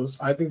Bengals.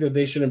 I think that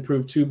they should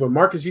improve too. But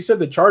Marcus, you said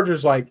the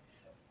Chargers. Like,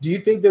 do you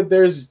think that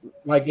there's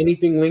like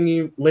anything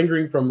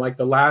lingering from like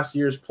the last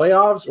year's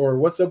playoffs, or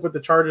what's up with the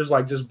Chargers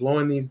like just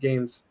blowing these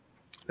games?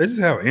 They just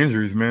have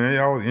injuries, man. They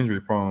always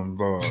injury prone.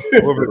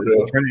 Whoever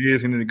the trainer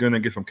is, he need to go in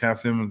and get some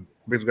calcium.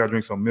 Basically, got to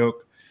drink some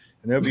milk,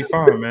 and they'll be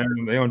fine, man.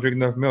 They don't drink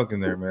enough milk in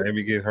there, man. They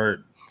be get hurt.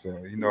 So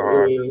you know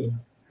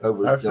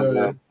how I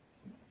feel it.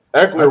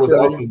 Eckler was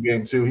out this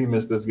game too. He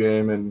missed this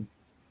game, and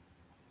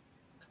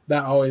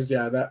that always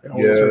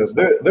hurts.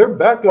 Their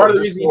backup part of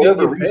the reason he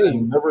didn't get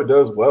paid never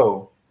does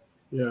well.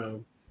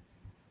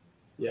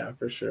 Yeah,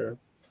 for sure.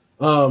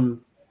 I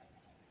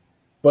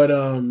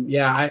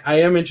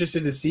am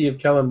interested to see if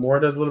Kellen Moore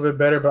does a little bit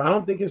better, but I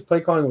don't think his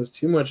play calling was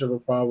too much of a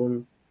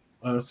problem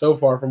so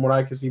far from what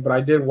I can see. But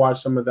I did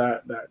watch some of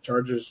that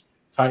Chargers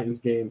Titans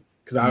game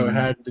because I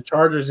had the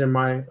Chargers in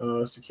my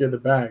secure the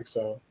bag.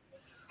 So,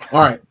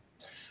 all right.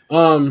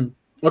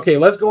 Okay,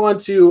 let's go on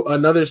to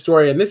another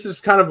story. And this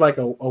is kind of like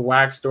a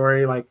whack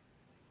story. Like,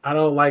 I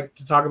don't like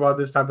to talk about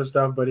this type of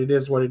stuff, but it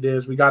is what it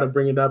is. We got to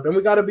bring it up and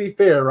we got to be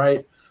fair,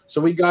 right?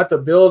 So we got the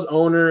Bills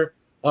owner,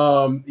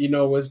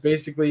 was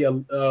basically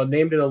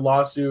named in a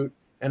lawsuit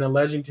and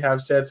alleging to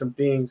have said some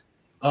things.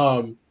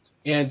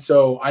 And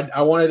so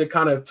I wanted to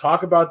kind of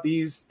talk about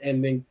these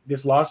and then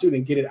this lawsuit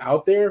and get it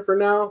out there for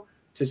now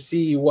to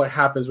see what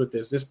happens with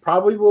this. This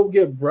probably will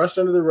get brushed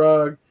under the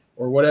rug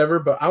or whatever,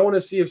 but I want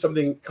to see if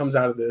something comes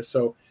out of this.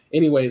 So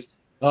anyways,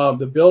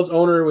 the Bills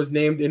owner was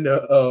named into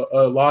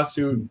a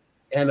lawsuit,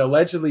 and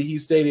allegedly he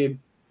stated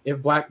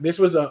this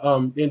was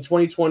in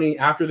 2020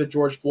 after the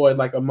George Floyd,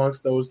 like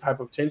amongst those type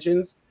of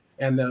tensions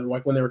and then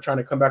like when they were trying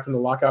to come back from the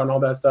lockout and all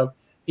that stuff,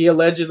 he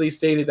allegedly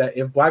stated that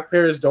if black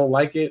parents don't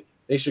like it,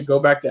 they should go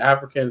back to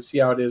Africa and see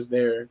how it is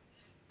there.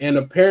 And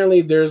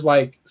apparently there's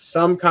like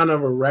some kind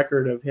of a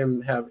record of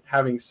him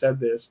having said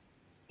this.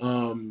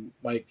 And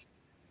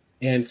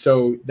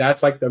so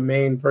that's like the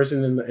main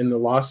person in the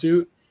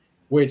lawsuit,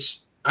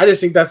 which I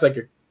just think that's like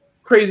a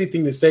crazy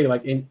thing to say,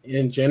 like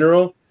in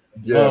general.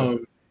 Yeah.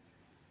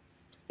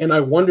 And I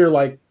wonder,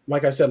 like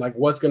I said, like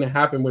what's going to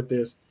happen with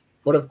this.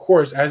 But of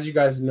course, as you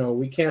guys know,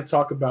 we can't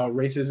talk about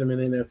racism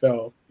in the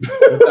NFL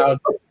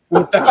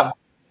without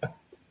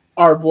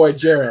our boy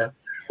Jared.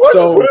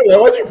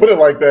 Why'd you put it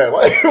like that?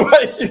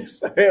 Why you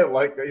say it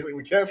like that? Like,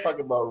 we can't talk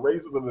about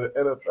racism in the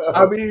NFL.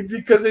 I mean,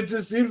 because it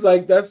just seems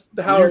like that's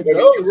how it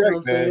goes. You're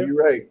right, man.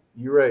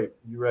 You're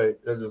right.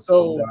 That's just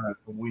so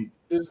weak.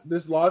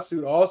 This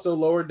lawsuit also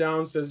lower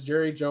down says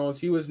Jerry Jones.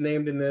 He was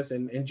named in this,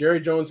 and Jerry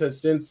Jones has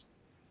since,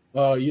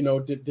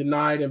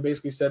 denied and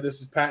basically said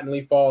this is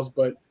patently false.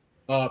 But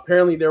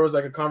apparently there was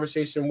like a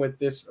conversation with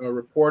this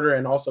reporter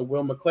and also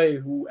Will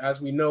McClay, who,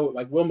 as we know,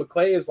 like Will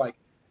McClay is like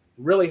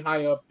really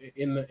high up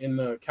in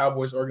the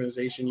Cowboys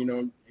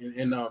organization,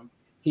 and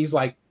he's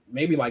like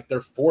maybe like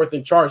their fourth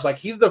in charge. Like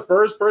he's the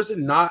first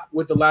person not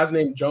with the last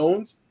name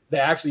Jones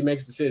that actually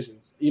makes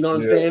decisions. You know what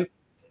I'm saying?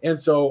 And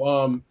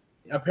so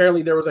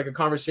apparently there was like a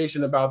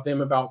conversation about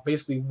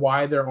basically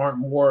why there aren't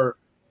more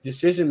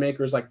decision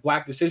makers, like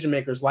black decision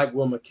makers like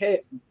Will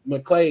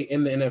McClay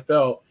in the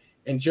NFL.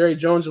 And Jerry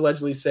Jones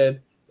allegedly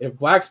said if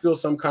blacks feel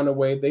some kind of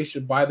way, they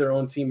should buy their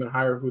own team and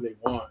hire who they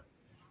want.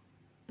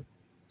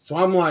 So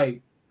I'm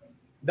like,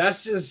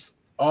 that's just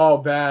all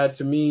bad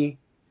to me.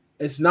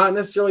 It's not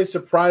necessarily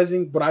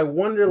surprising, but I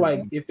wonder,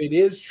 like, if it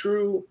is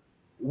true,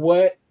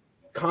 what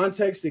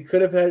context it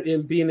could have had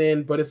in being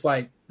in. But it's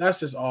like, that's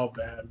just all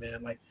bad,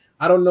 man. Like,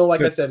 I don't know.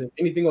 Like I said, if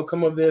anything will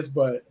come of this,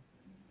 but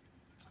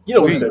we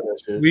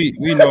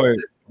know it.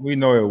 We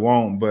know it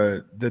won't.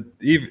 But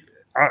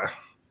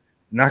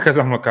not because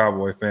I'm a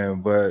Cowboy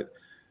fan, but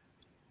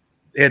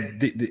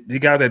the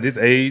guys at this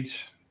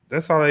age.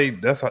 That's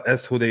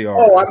who they are.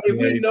 Oh, I mean,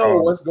 we know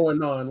what's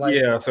going on. Like,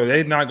 yeah, so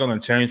they're not going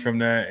to change from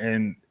that.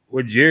 And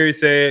what Jerry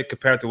said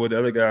compared to what the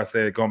other guy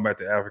said, going back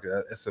to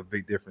Africa, that's a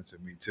big difference to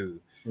me too.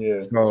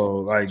 Yeah. So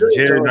like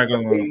Jerry's not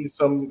gonna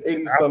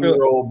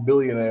 80-some-year-old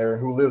billionaire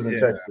who lives in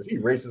Texas. He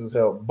racist as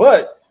hell.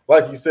 But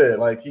like you said,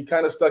 like he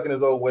kind of stuck in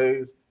his old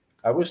ways.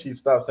 I wish he'd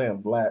stop saying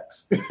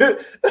blacks. Take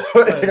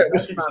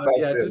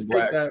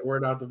that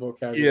word out the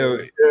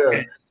vocabulary.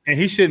 Yeah. And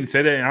he shouldn't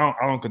say that.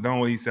 I don't condone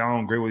what he's saying. I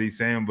don't agree with what he's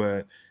saying,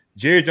 but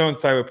Jerry Jones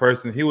type of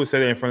person, he would say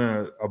that in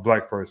front of a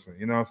black person.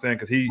 You know what I'm saying?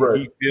 Because he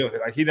feels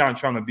like he's not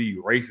trying to be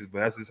racist, but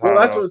that's just how. Well,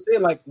 that's what I'm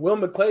saying. Like Will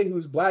McClay,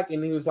 who's black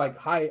and he was like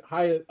high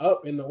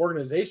up in the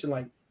organization,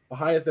 like the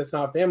highest that's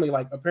not family.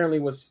 Like apparently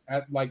was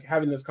at like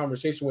having this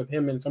conversation with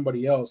him and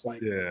somebody else.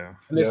 Like and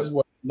this is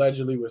what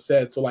allegedly was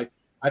said. So like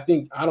I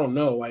don't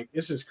know. Like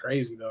it's just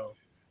crazy though.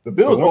 The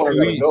Bills want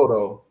to go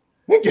though.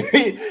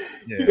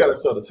 You got to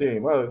sell the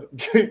team.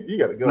 You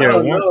got to go. I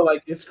don't know.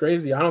 Like it's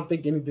crazy. I don't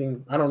think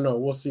anything. I don't know.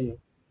 We'll see.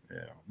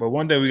 Yeah, but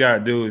one thing we got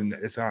to do, and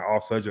it's not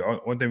off subject.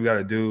 One thing we got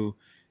to do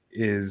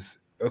is,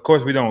 of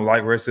course, we don't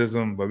like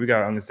racism, but we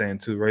got to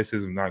understand too,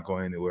 racism not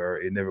going anywhere.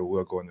 It never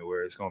will go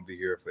anywhere. It's going to be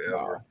here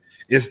forever.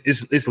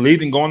 It's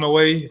leading going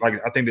away.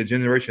 Like I think the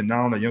generation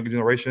now, the younger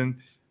generation,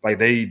 like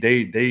they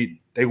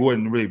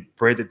wouldn't really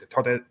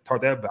taught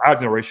that, but our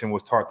generation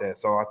was taught that.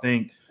 So I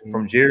think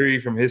from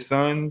Jerry, from his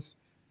sons,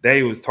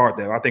 they was taught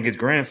that. I think his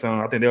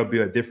grandson, I think there'll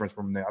be a difference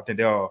from that. I think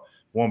they'll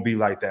won't be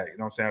like that. You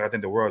know what I'm saying? I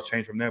think the world's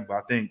changed from that, but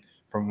I think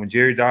from when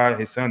Jerry died,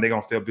 his son, they're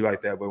going to still be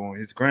like that. But when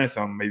his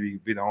grandson maybe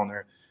be the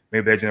owner,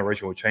 maybe that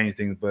generation will change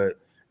things.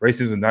 But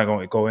racism is not going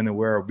to go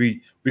anywhere.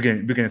 We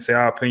can say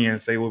our opinion,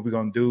 say what we're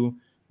going to do,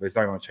 but it's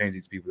not going to change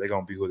these people. They're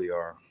going to be who they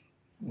are.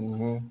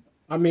 Mm-hmm.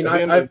 I mean,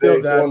 I feel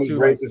that someone too.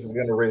 Who's racist is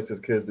going to raise his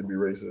kids to be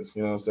racist.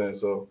 You know what I'm saying?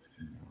 So,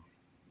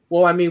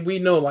 well, I mean, we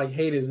know like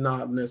hate is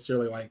not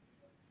necessarily like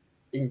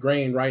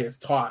ingrained, right? It's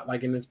taught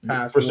like in this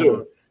past. For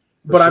sure.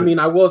 But I mean,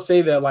 I will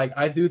say that like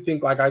I do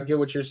think like I get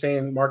what you're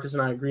saying, Marcus,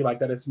 and I agree like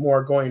that it's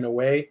more going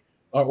away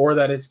or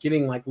that it's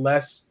getting like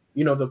less,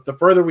 you know, the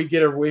further we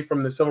get away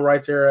from the civil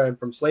rights era and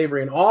from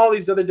slavery and all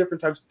these other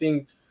different types of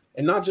things,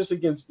 and not just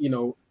against, you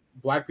know,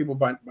 black people,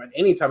 but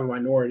any type of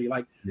minority,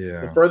 like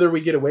the further we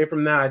get away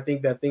from that, I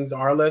think that things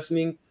are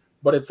lessening.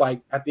 But it's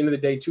like at the end of the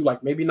day too,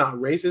 like maybe not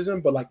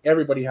racism, but like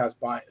everybody has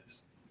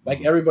bias.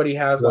 Like everybody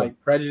has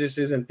like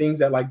prejudices and things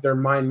that like their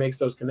mind makes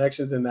those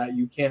connections and that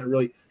you can't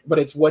really, but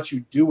it's what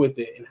you do with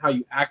it and how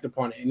you act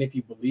upon it. And if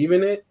you believe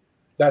in it,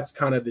 that's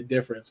kind of the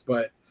difference.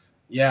 But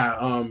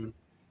yeah,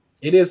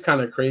 it is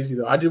kind of crazy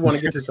though. I did want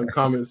to get to some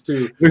comments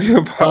too.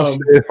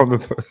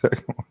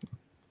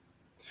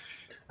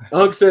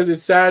 Unk says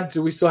it's sad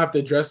we still have to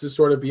address this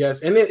sort of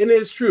BS. And it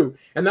is true.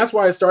 And that's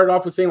why I started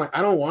off with saying like,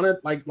 I don't want to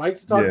like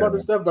to talk about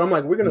this stuff, but I'm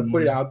like, we're going to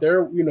put it out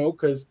there, you know,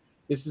 because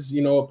this is,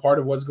 you know, a part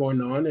of what's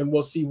going on, and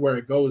we'll see where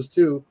it goes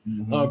too.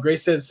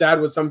 Grace said,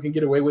 sad what some can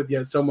get away with,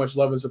 yet so much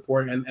love and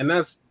support. And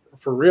that's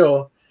for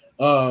real.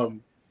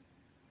 And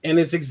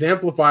it's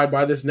exemplified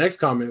by this next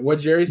comment.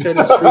 What Jerry said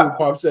is true.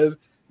 Pop says,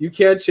 you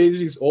can't change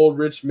these old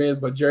rich men,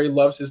 but Jerry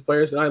loves his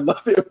players. And I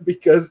love him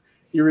because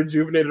he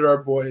rejuvenated our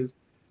boys.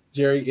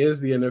 Jerry is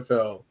the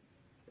NFL.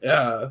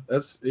 Yeah,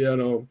 that's, you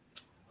know.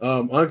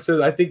 Unk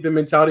says, I think the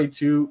mentality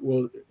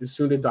too is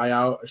soon to die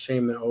out. A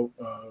shame that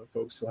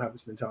folks still have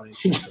this mentality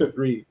in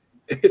 2023.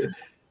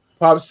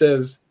 Pop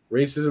says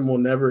racism will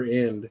never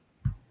end,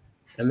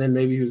 and then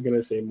maybe he was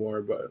gonna say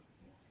more, but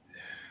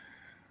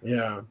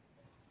yeah.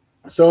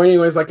 So,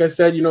 anyways, like I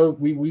said, you know,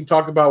 we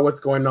talk about what's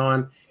going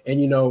on,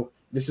 and you know,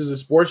 this is a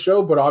sports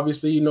show, but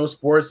obviously, you know,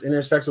 sports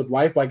intersects with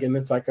life, like, and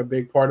it's like a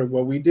big part of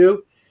what we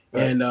do.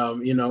 Right.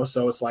 And you know,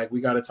 so it's like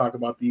we got to talk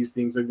about these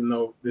things, even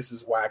though this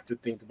is whack to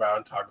think about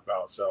and talk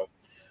about. So,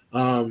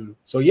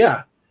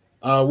 yeah,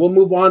 we'll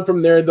move on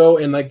from there though,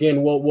 and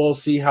again, we'll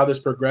see how this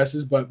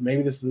progresses. But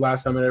maybe this is the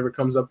last time it ever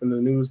comes up in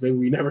the news. Maybe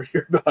we never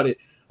hear about it.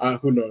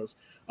 Who knows?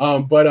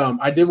 But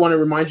I did want to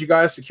remind you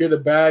guys: secure the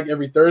bag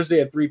every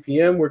Thursday at 3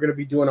 p.m. We're going to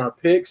be doing our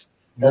picks.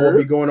 We'll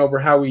be going over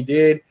how we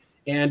did.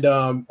 And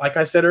like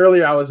I said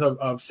earlier, I was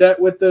upset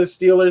with the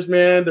Steelers,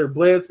 man. Their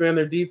blitz, man,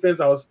 their defense.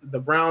 The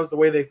Browns, the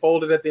way they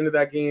folded at the end of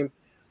that game.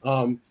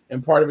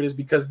 And part of it is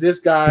because this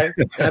guy,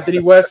 Anthony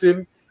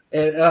Weston,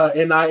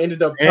 and I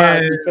ended up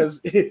tied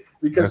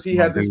because he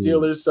had the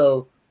Steelers.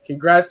 So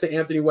congrats to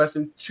Anthony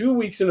Weston. 2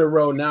 weeks in a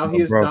row now.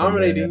 He is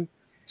dominating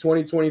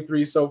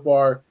 2023 so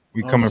far.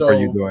 We coming for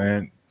you, though,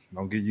 Ant.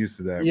 Don't get used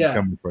to that. Yeah. We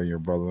coming for you,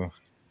 brother.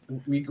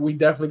 We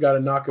definitely got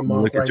to knock him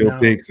off right now. Look at your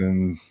picks,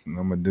 and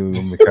I'm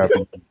gonna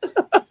copy.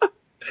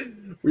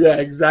 Yeah,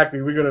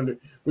 exactly. We're gonna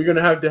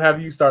have to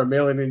have you start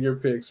mailing in your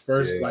picks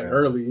first, like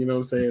early. You know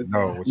what I'm saying?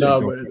 No,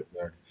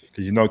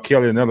 because you know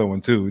Kelly, another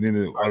one too. We need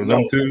to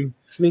them too.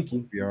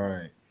 Sneaky. Be all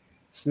right.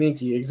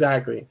 Sneaky,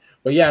 exactly.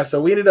 But yeah, so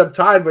we ended up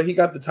tied, but he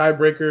got the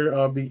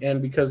tiebreaker,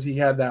 and because he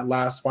had that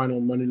last final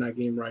Monday night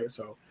game right,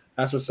 so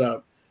that's what's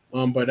up.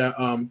 But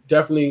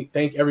definitely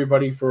thank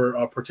everybody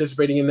for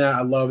participating in that.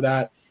 I love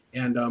that.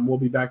 And we'll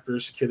be back for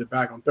Secure the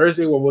Bag on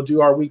Thursday where we'll do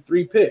our week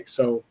 3 picks.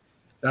 So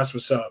that's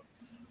what's up.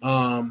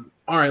 All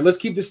right, let's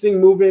keep this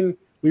thing moving.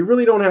 We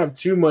really don't have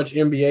too much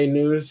NBA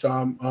news.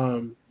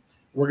 So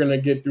we're gonna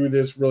get through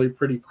this really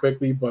pretty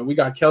quickly. But we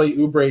got Kelly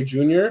Oubre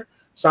Jr.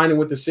 signing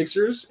with the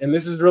Sixers, and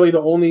this is really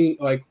the only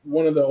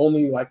one of the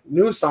only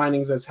new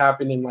signings that's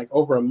happened in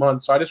over a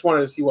month. So I just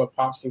wanted to see what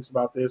Pops thinks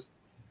about this.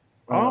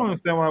 I don't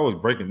understand why it was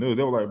breaking news.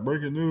 They were like,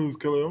 breaking news,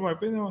 Kelly. I'm like,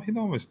 he don't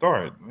even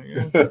start.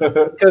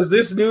 Because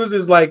this news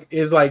is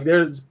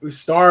there's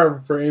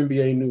starved for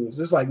NBA news.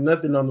 There's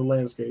nothing on the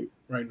landscape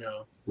right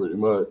now. Pretty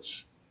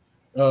much.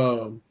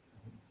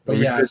 But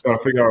yeah, trying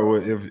to figure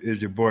out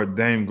if your boy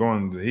Dame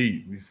going to the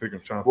Heat.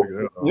 Trying to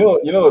figure that out.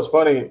 You know what's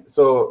funny?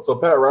 So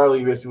Pat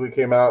Riley basically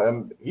came out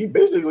and he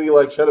basically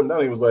shut him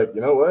down. He was like,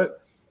 you know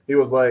what? He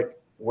was like,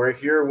 we're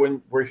here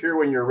when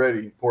you're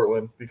ready,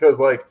 Portland, because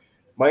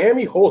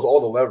Miami holds all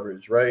the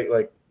leverage, right?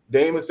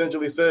 Dame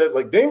essentially said,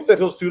 Dame said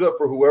he'll suit up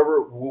for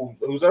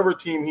whoever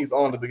team he's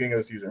on at the beginning of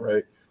the season,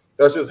 right?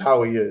 That's just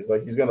how he is.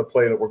 He's gonna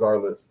play it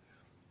regardless.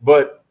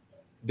 But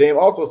Dame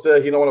also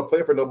said he don't want to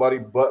play for nobody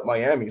but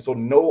Miami. So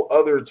no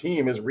other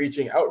team is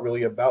reaching out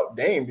really about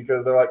Dame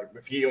because they're like,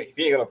 if he ain't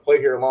going to play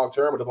here long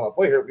term or doesn't want to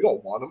play here, we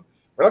don't want him.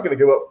 We're not going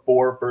to give up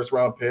 4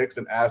 first-round picks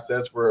and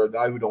assets for a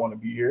guy who don't want to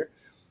be here.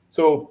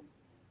 So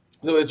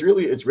it's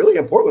really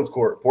in Portland's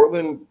court.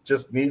 Portland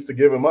just needs to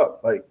give him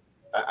up.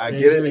 I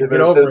get it.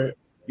 Get over it.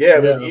 Yeah,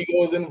 there's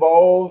egos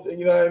involved, and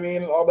you know what I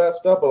mean, and all that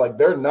stuff. But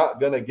they're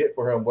not going to get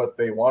for him what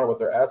they want or what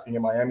they're asking.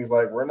 And Miami's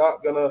like, we're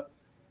not gonna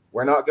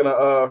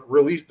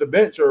release the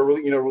bench or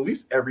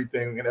release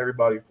everything and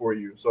everybody for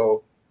you.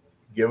 So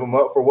give them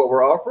up for what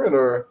we're offering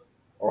or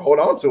hold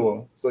on to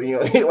them. So you know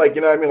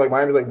what I mean.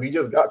 Miami's we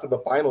just got to the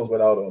finals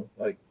without him.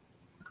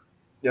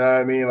 You know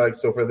what I mean.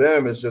 So for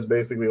them, it's just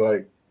basically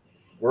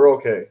we're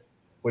okay.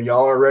 When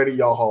y'all are ready,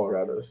 y'all holler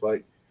at us.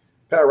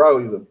 Pat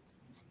Riley's a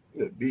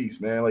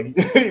beast, man.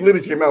 He literally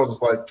came out and was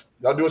just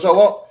y'all do what y'all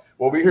want.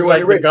 We'll be here when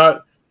you're ready.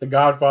 The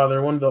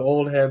Godfather, one of the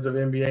old heads of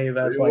NBA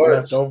that's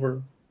left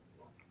over.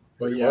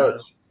 But yeah,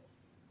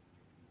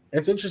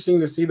 it's interesting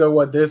to see though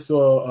what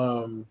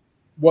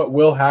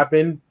will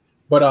happen.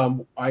 But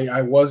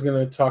I was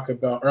gonna talk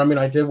about,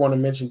 I did want to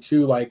mention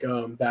too,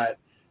 that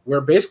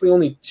we're basically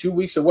only 2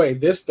 weeks away.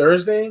 This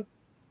Thursday,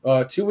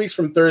 2 weeks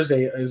from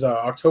Thursday is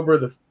October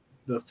the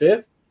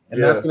 5th,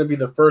 and that's gonna be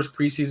the first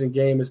preseason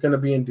game. It's gonna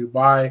be in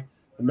Dubai,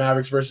 the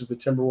Mavericks versus the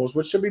Timberwolves,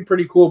 which should be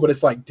pretty cool. But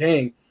it's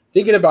dang,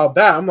 thinking about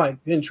that, I'm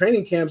then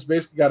training camps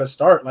basically got to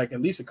start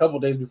at least a couple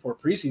days before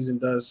preseason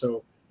does.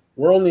 So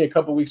we're only a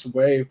couple weeks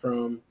away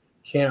from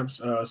camps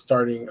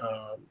starting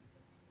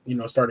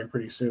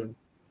pretty soon.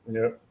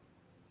 Yeah.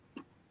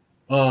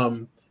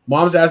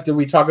 Mom's asked, did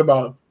we talk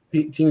about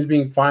teams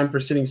being fined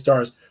for sitting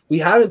stars? We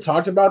haven't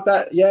talked about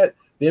that yet.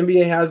 The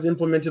NBA has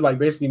implemented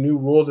basically new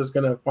rules that's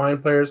going to fine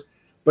players,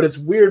 but it's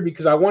weird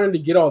because I wanted to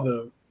get all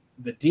the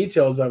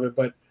details of it,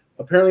 but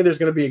apparently there's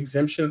going to be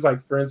exemptions.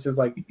 For instance,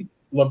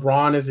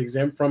 LeBron is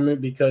exempt from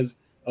it because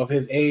of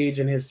his age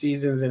and his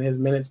seasons and his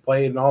minutes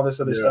played and all this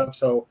other stuff.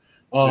 So.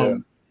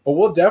 But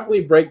we'll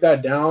definitely break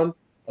that down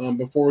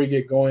before we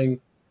get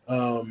going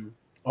on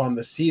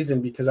the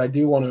season, because I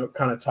do want to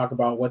kind of talk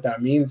about what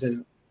that means.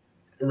 And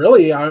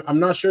really,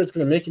 I'm not sure it's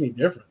going to make any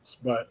difference,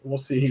 but we'll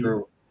see.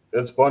 True.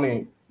 It's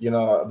funny, there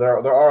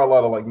are a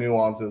lot of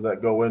nuances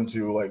that go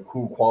into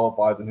who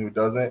qualifies and who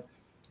doesn't.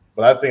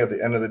 But I think at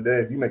the end of the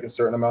day, if you make a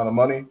certain amount of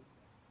money,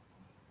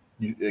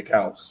 it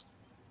counts.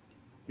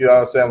 You know what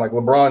I'm saying?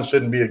 LeBron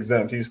shouldn't be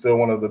exempt. He's still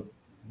one of the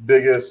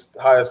biggest,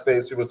 highest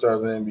paid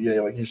superstars in the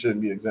NBA. He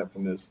shouldn't be exempt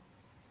from this.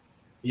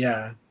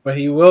 Yeah, but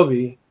he will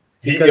be,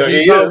 because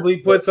he probably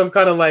put some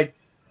kind of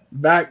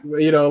back,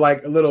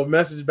 a little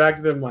message back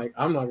to them,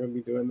 I'm not gonna be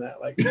doing that.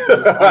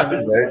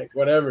 Right.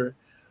 Whatever.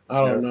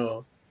 I don't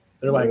know.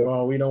 They're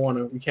well,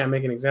 we can't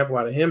make an example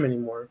out of him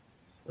anymore.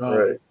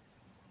 Right.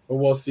 But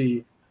we'll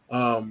see.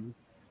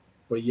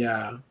 But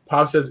yeah,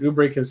 Pop says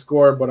Oubre can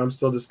score, but I'm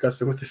still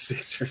disgusted with the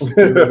Sixers.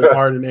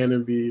 Harden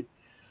and Embiid.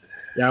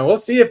 Yeah, we'll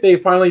see if they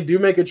finally do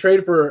make a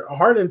trade for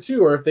Harden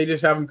too, or if they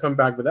just have him come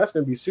back. But that's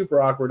going to be super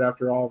awkward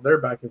after all their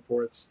back and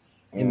forths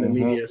in the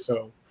media.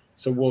 So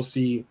we'll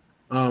see.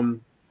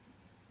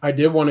 I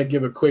did want to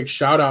give a quick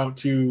shout out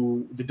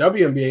to the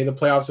WNBA. The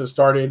playoffs have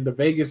started. The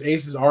Vegas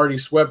Aces already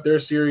swept their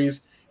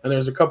series, and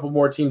there's a couple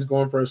more teams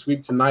going for a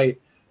sweep tonight.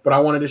 But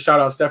I wanted to shout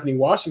out Stephanie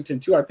Washington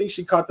too. I think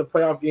she caught the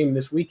playoff game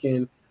this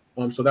weekend.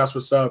 So that's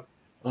what's up.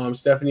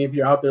 Stephanie, if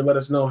you're out there, let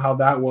us know how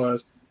that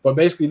was. But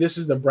basically, this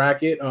is the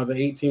bracket, the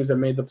 8 teams that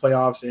made the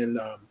playoffs, and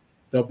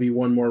there'll be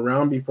one more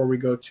round before we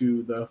go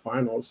to the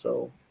finals.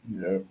 So,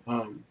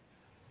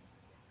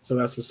 so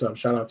that's what's up.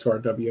 Shout out to our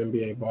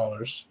WNBA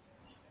ballers.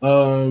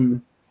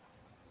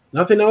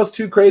 Nothing else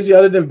too crazy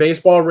other than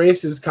baseball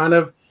race is kind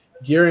of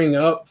gearing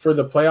up for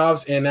the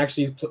playoffs, and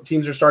actually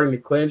teams are starting to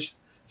clinch.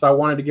 So I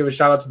wanted to give a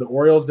shout out to the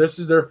Orioles. This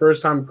is their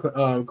first time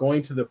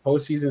going to the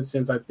postseason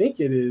since I think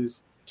it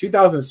is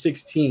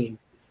 2016.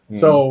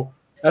 So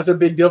that's a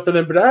big deal for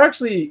them. But they're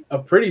actually a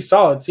pretty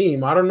solid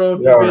team. I don't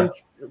know if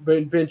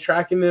you've been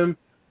tracking them,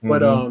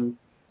 but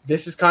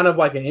this is kind of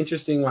an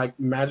interesting,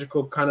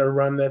 magical kind of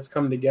run that's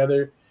come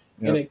together.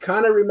 And it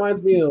kind of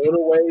reminds me in a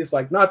little ways,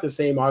 not the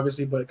same,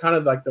 obviously, but kind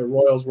of like the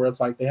Royals, where it's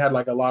they had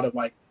a lot of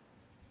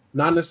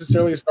not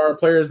necessarily star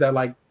players that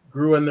like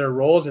grew in their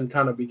roles and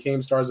kind of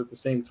became stars at the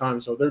same time.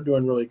 So they're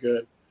doing really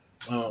good.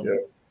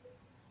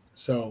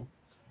 So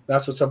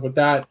that's what's up with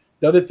that.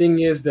 The other thing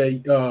is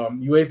the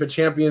UEFA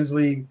Champions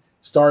League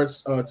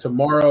starts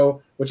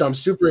tomorrow, which I'm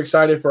super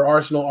excited for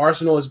Arsenal.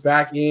 Arsenal is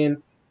back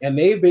in, and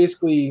they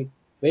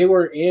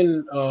were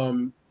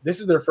in. This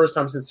is their first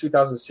time since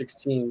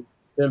 2016,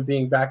 them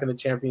being back in the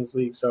Champions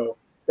League. So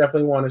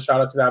definitely want to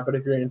shout out to that. But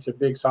if you're into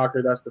big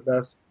soccer, that's the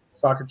best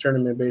soccer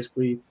tournament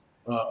basically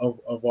of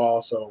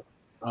all. So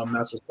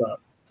that's what's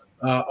up.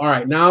 All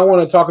right, now I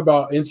want to talk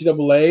about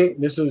NCAA.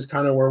 This is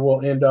kind of where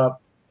we'll end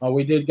up.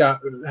 We did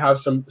have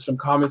some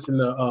comments in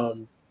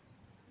the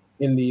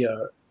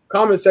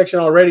comment section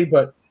already,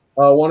 but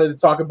wanted to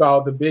talk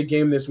about the big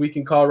game this week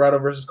in Colorado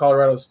versus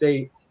Colorado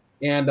State,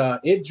 and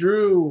it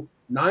drew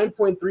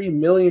 9.3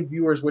 million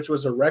viewers, which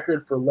was a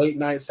record for late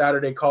night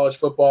Saturday college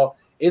football.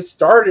 It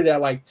started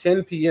at like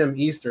 10 p.m.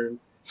 Eastern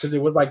because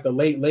it was like the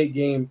late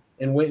game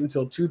and went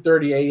until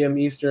 2:30 a.m.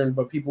 Eastern.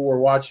 But people were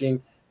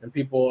watching, and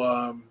people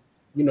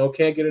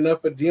can't get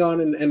enough of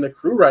Deion and the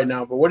crew right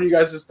now. But what are you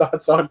guys'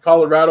 thoughts on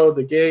Colorado,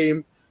 the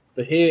game,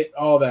 the hit,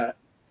 all that?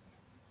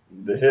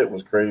 The hit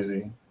was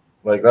crazy.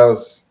 Like that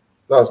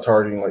was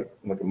targeting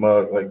like a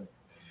mug. Like,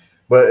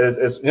 but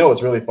it's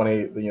it's really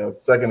funny. A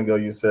second ago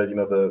you said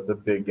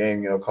the big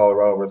game.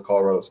 Colorado versus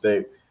Colorado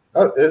State.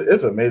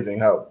 It's amazing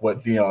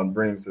what Deion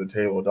brings to the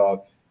table,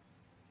 dog.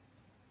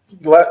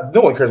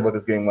 No one cares about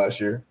this game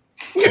last year.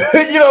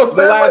 The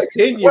last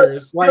 10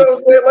 years,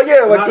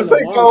 to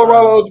say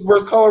Colorado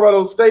versus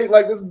Colorado State,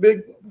 like this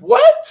big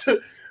what? Yeah.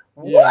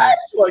 What?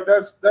 Like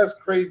that's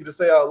crazy to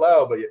say out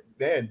loud. But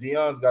man,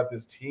 Deion's got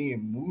this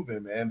team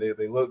moving, man.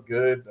 They look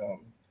good.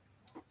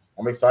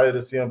 I'm excited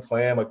to see them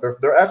playing. Like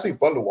they're actually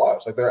fun to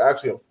watch. Like they're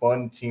actually a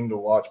fun team to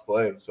watch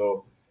play.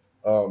 So,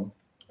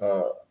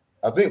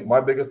 I think my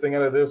biggest thing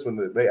out of this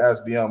when they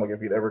asked Deion like if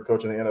he'd ever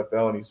coach in the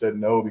NFL, and he said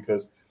no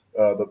because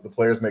the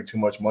players make too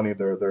much money.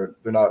 They're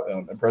not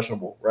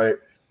impressionable, right?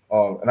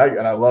 And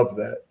I love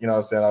that. You know what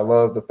I'm saying? I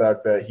love the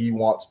fact that he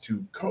wants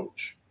to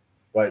coach.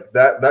 Like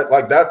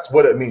that's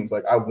what it means.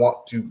 Like I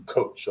want to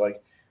coach.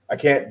 Like I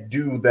can't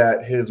do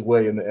that his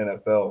way in the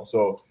NFL.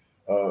 So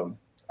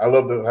I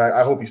love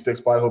I hope he sticks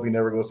by. I hope he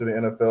never goes to the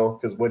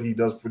NFL because what he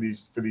does for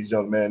these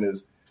young men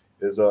is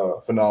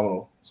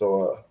phenomenal.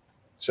 So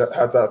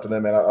hats out to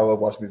them, man. I love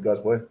watching these guys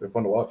play. They're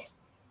fun to watch.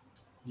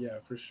 Yeah,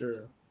 for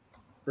sure.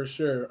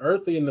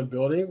 Earthly in the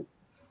building.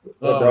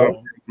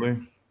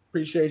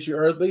 Appreciate you,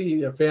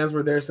 Earthly. The fans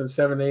were there since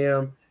 7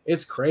 a.m.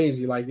 It's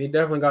crazy. Like they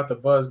definitely got the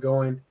buzz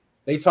going.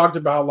 They talked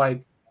about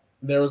like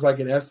there was like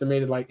an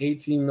estimated like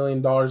 $18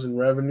 million in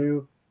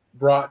revenue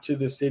brought to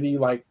the city,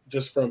 like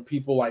just from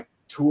people like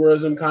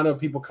tourism kind of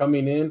people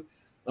coming in.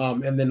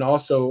 And then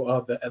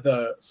also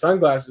the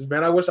sunglasses,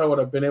 man. I wish I would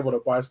have been able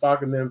to buy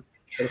stock in them.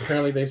 But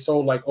apparently they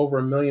sold like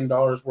over $1 million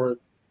worth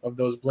of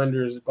those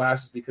blenders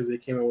glasses because they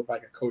came in with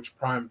like a Coach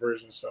Prime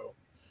version. So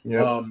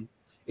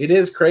it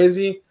is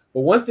crazy.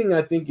 But one thing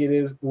I think it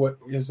is what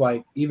is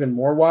like even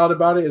more wild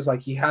about it is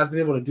like he has been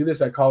able to do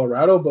this at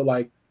Colorado, but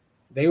like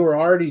they were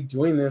already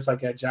doing this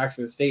like at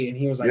Jackson State, and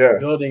he was like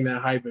building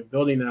that hype.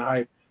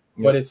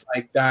 But it's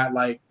like that,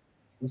 like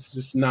it's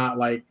just not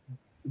like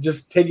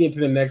just taking it to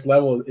the next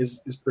level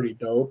is pretty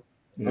dope.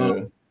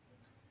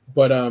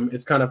 But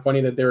it's kind of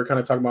funny that they were kind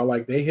of talking about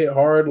like they hit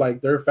hard,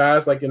 like they're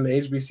fast, like in the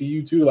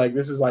HBCU too. Like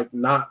this is like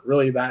not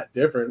really that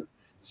different.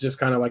 It's just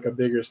kind of like a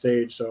bigger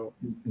stage. So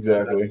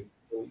exactly.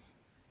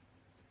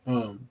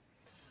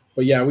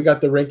 But yeah, we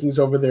got the rankings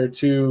over there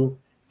too.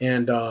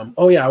 And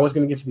I was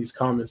gonna get to these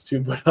comments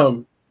too, but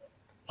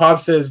Pop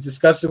says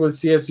disgusted with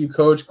CSU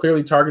coach,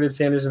 clearly targeted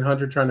Sanders and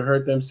Hunter trying to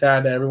hurt them.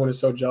 Sad that everyone is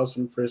so jealous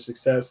of him for his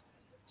success.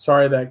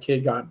 Sorry that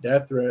kid got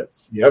death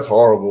threats. Yeah, that's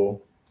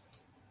horrible.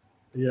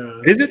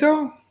 Yeah. Is it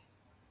though?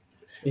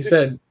 He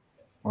said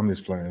I'm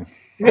just playing.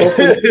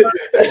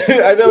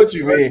 I know what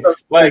you mean.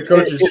 Like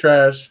coach is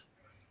trash.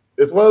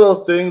 It's one of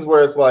those things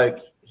where it's like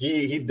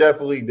he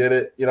definitely did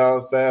it, you know what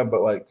I'm saying?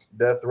 But like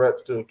death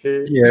threats to a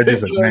kid. Yeah,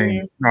 it's just a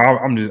game. No,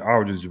 I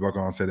was just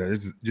joking on say that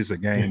it's just a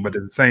game. But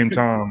at the same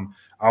time,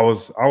 I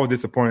was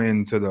disappointed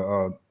into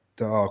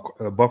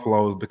the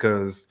Buffaloes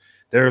because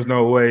there's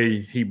no way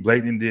he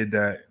blatantly did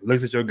that.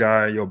 Looks at your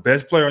guy, your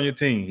best player on your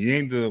team. He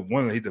ain't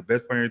he's the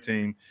best player on your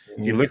team.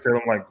 Mm-hmm. He looks at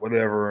him like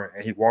whatever,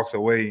 and he walks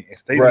away and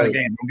stays in the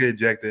game. Don't get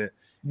ejected.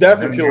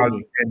 That's what killed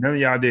me. And none of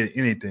y'all did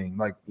anything.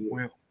 Like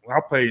when I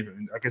played,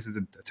 I guess it's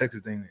a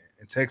Texas thing.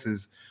 In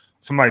Texas,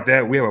 something like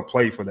that, we have a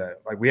play for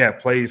that. Like we have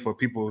plays for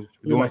people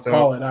doing stuff.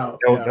 Call it out.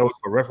 That was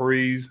for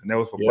referees and that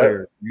was for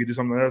players. You do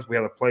something else, we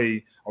had a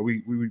play, or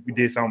we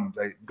did something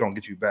like gonna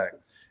get you back.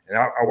 And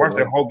I watched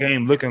that whole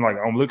game looking like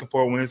I'm looking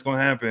for when it's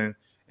gonna happen,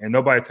 and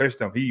nobody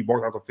touched him. He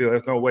walked out the field.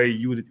 There's no way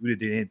you would have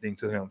did anything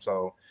to him.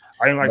 So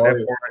I didn't like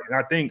that part. And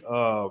I think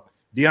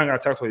Deion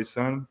got to talk to his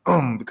son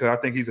because I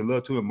think he's a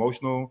little too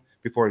emotional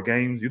before the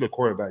games. You're the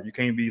quarterback. You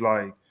can't be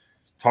like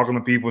talking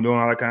to people, doing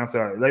all that kind of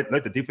stuff. Let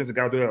the defensive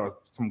guy do that, or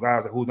some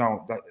guys who's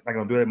not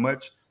going to do that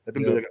much. Let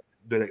them do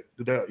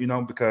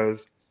that,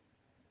 because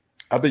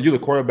I think you're the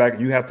quarterback.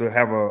 You have to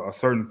have a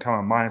certain kind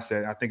of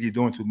mindset. I think he's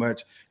doing too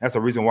much. That's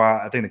the reason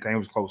why I think the game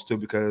was close too,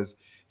 because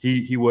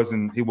he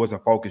wasn't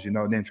focused. And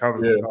then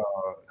Travis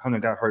Hunter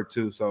got hurt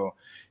too, so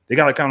they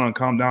got to kind of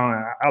calm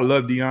down. I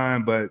love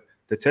Deion, but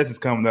the test is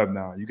coming up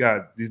now. You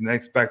got these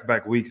next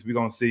back-to-back weeks. We're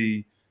gonna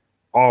see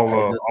all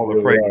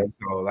the praise.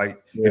 So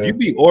like, if you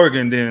beat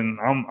Oregon, then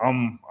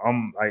I'm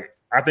like,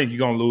 I think you're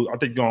gonna lose. I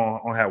think you're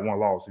gonna have one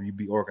loss if you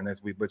beat Oregon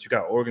next week. But you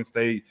got Oregon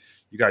State,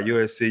 you got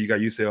USC, you got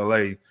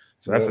UCLA.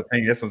 So that's the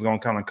thing. That's what's going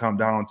to kind of come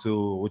down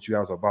to what you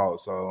guys are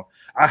about. So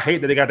I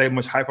hate that they got that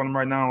much hype on them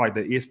right now. Like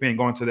the ESPN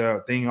going to their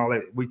thing all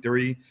that week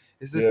 3.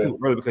 It's just too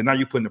early because now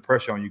you're putting the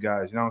pressure on you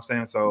guys. You know what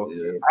I'm saying? So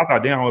I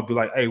thought Deion would be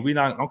like, hey,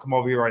 don't come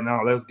over here right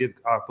now. Let's get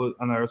our foot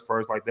under us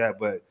first like that.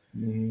 But to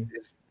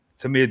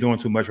me, it's doing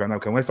too much right now.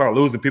 Because when they start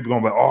losing, people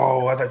going to be like,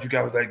 oh, I thought you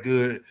guys was that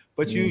good.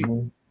 But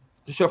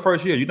it's your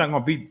first year. You're not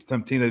going to beat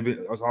some team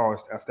that's all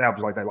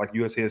established like that, like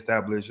USC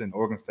established and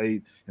Oregon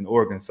State and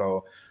Oregon.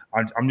 So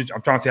I'm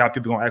trying to see how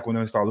people are going to act when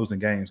they start losing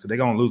games because they're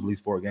going to lose at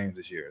least 4 games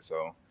this year.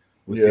 So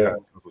we'll see how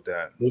it goes with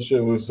that. They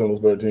should lose some of those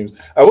better teams.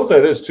 I will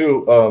say this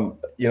too.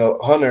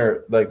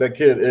 Hunter, like that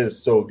kid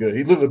is so good.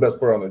 He's literally the best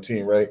player on their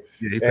team, right?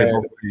 Yeah, he plays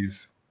both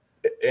ways.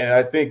 And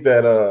I think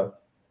that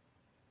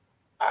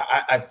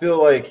I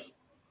feel like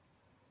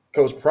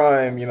Coach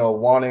Prime,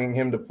 wanting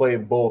him to play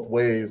both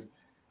ways,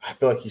 I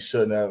feel like he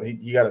shouldn't have.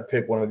 He got to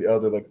pick one or the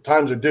other. Like the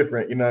times are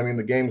different. You know what I mean?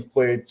 The game's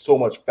played so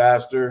much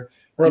faster.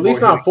 Or at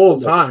least not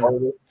full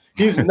time.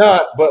 He's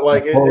not, but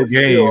like it's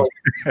still,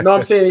 no,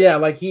 I'm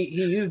saying like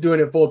he's doing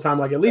it full time.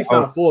 Like at least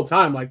not full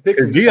time. Like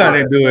Deion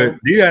didn't do it.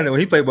 Deion, when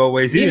he played both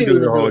ways, he didn't do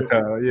it the whole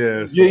time.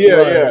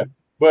 Yeah.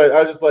 But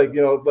I just like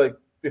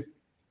if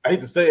I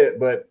hate to say it,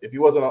 but if he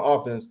wasn't on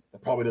offense,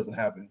 that probably doesn't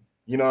happen.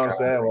 You know what I'm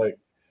saying? Like,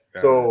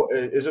 so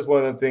it's just one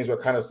of them things where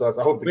it kind of sucks.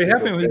 I hope it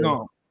happened when he's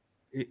on.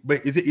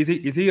 But is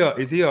he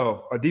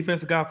a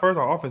defensive guy first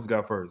or offensive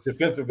guy first?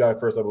 Defensive guy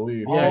first, I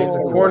believe. Yeah, he's a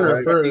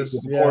corner first.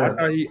 I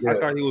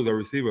thought he was a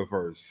receiver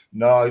first.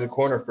 No, he's a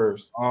corner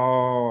first.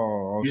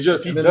 Oh, he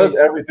does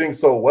everything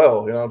so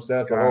well. You know what I'm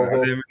saying? So I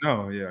didn't even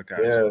know. Yeah,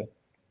 gotcha.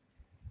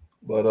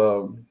 But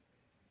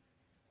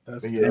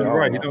you're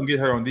right. He don't get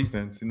hurt on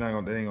defense. That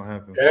ain't gonna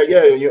happen.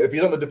 Yeah. If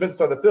he's on the defensive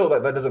side of the field,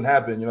 that doesn't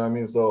happen. You know what I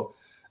mean? So,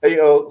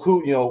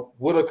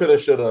 woulda, coulda,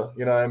 shoulda.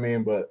 You know what I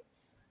mean? But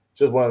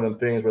just one of them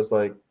things where it's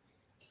like.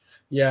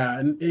 Yeah,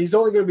 and he's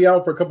only going to be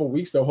out for a couple of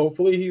weeks, though.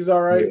 Hopefully, he's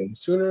all right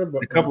sooner.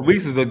 But a couple of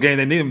weeks is the game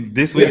they need him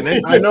this week.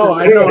 I know.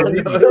 Yeah,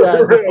 I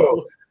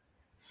know.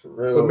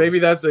 But maybe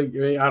that's I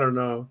don't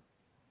know.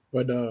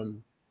 But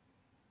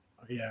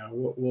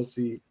we'll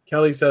see.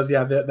 Kelly says,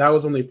 that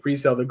was only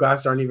pre-sale. The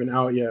glasses aren't even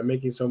out yet,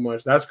 making so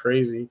much. That's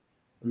crazy.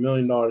 $1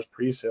 million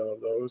pre-sale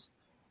of those.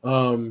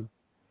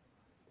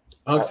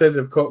 Unc says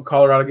if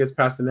Colorado gets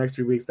past the next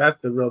 3 weeks, that's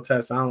the real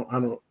test. I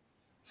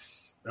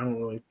don't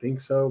really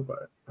think so,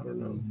 but I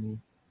don't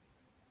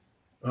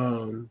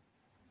know.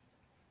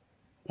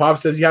 Pop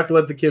says you have to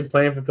let the kid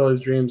play and fulfill his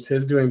dreams.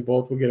 His doing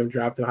both will get him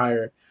drafted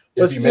higher.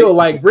 But still,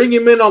 bring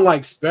him in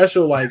on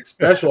special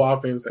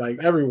offense,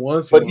 every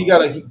once. But he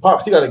gotta get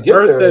Bert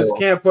there. Says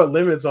can't put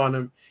limits on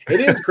him. It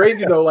is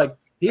crazy though.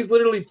 He's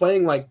literally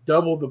playing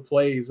double the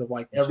plays of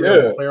every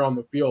other player on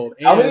the field.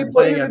 And how many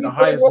plays at the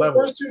highest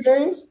level? First 2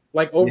 games,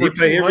 over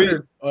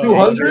 200.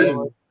 200.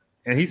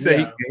 And he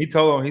said he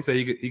told him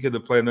he could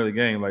have played another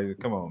game. Like,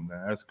 come on,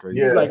 man, that's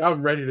crazy. He's like,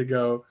 I'm ready to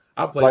go.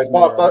 I'll play.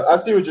 Pops, I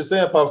see what you're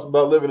saying, Pops,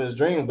 about living his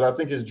dreams, but I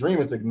think his dream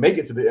is to make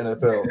it to the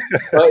NFL.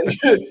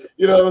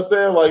 You know what I'm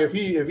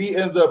saying? If he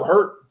ends up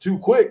hurt too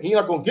quick, he's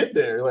not gonna get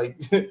there. I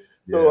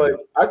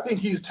think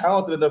he's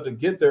talented enough to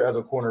get there as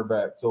a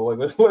cornerback. So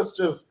let's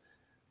just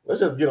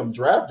get him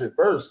drafted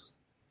first.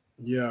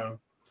 Yeah,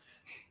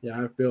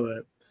 I feel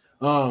it.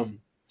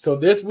 So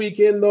this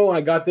weekend though,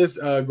 I got this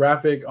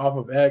graphic off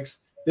of X.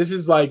 This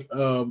is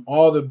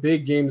all the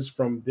big games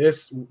from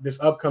this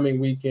upcoming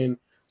weekend.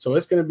 So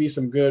it's going to be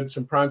some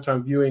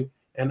primetime viewing.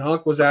 And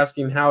Unc was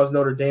asking, how is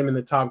Notre Dame in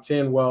the top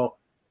 10? Well,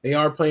 they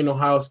are playing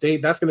Ohio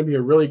State. That's going to be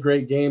a really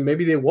great game.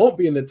 Maybe they won't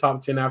be in the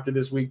top 10 after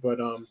this week, but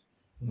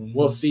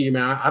we'll see,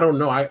 man. I don't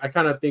know. I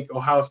kind of think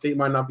Ohio State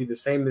might not be the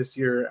same this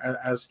year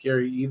as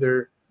scary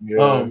either.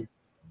 Yeah.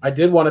 I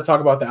did want to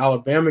talk about the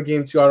Alabama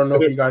game too. I don't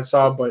know if you guys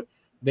saw, but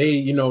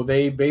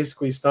they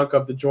basically stunk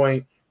up the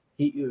joint.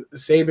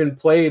 Saban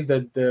played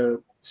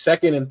the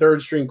second and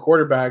third string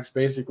quarterbacks,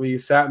 basically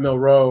sat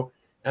Milroe,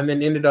 and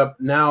then ended up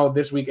now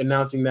this week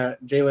announcing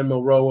that Jalen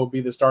Milroe will be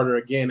the starter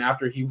again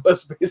after he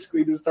was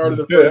basically the starter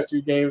the first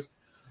 2 games.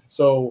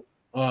 So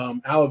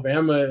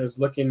Alabama is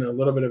looking a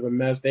little bit of a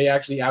mess. They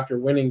actually, after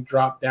winning,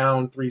 dropped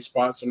down 3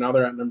 spots, so now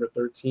they're at number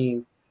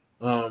 13.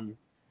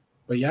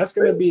 But yeah, it's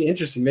going to be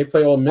interesting. They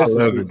play Ole Miss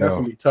this week. That's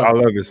going to be tough. I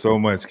love it so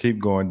much. Keep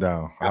going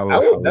down.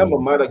 Alabama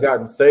might have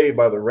gotten saved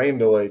by the rain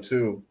delay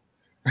too.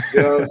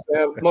 You know what I'm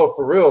saying? No,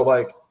 for real.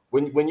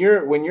 When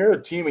you're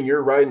a team and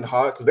you're riding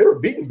hot, because they were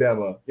beating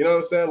Bama. You know what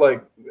I'm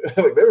saying?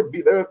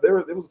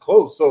 It was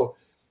close. So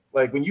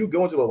when you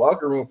go into the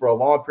locker room for a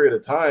long period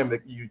of time,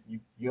 that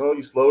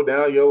you slow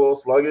down, you're a little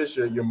sluggish,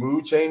 your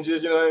mood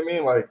changes. You know what I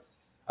mean?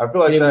 I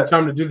feel like gave them that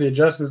time to do the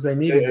adjustments they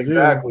needed.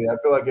 exactly. I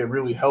feel like it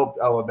really helped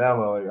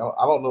Alabama. Like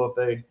I don't know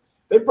if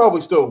they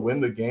probably still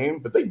win the game,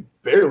 but they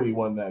barely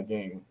won that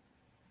game.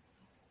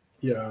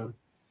 Yeah.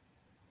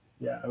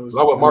 Yeah, it was.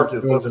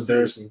 Marcus, it was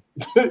embarrassing.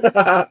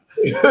 Yeah,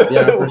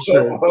 for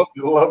sure.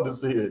 Love to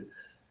see it.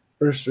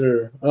 For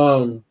sure.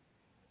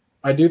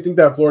 I do think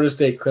that Florida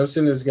State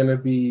Clemson is going to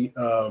be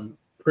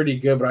pretty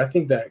good, but I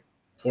think that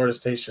Florida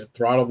State should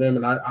throttle them,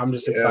 and I'm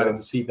just excited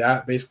to see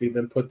that. Basically,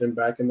 then put them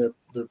back in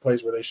their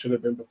place where they should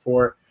have been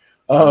before.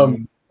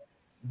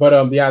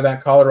 But yeah,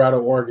 that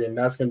Colorado Oregon,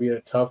 that's going to be a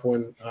tough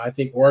one. I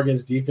think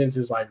Oregon's defense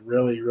is like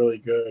really, really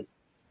good.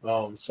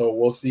 So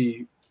we'll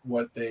see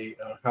what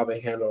how they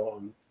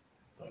handle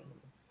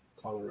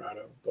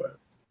Colorado, but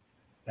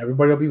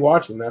everybody will be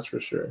watching. That's for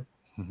sure.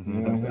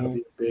 That'll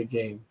be a big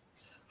game.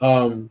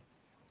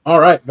 All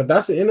right, but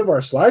that's the end of our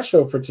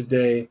slideshow for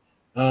today.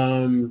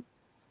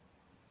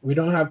 We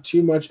don't have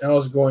too much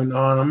else going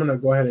on. I'm going to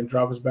go ahead and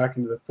drop us back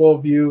into the full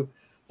view.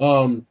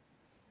 And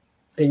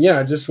yeah,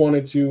 I just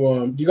wanted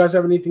to do you guys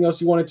have anything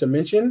else you wanted to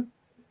mention,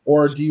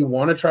 or do you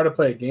want to try to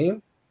play a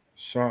game?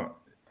 Sean,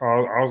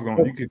 I was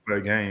going. You could play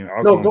a game.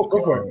 Go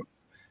for it.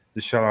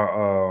 Just shout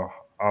out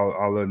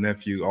our little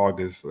nephew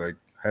August. Like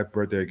happy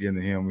birthday again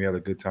to him. We had a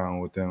good time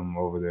with them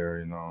over there.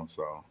 You know,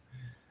 so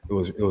it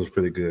was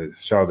pretty good.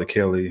 Shout out to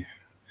Kelly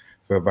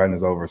for inviting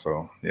us over.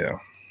 So yeah,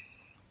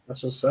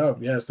 that's what's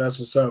up. Yes, that's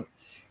what's up.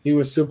 He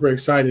was super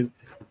excited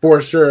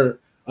for sure.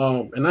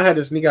 And I had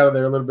to sneak out of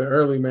there a little bit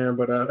early, man.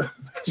 But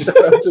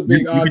shout out to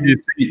Big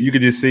August. You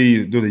could just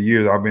see through the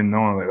years I've been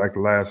knowing, like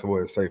the last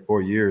 4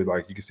 years,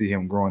 like you can see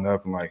him growing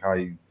up and like how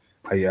he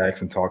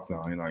acts and talks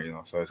now. You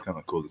know. So it's kind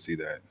of cool to see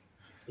that.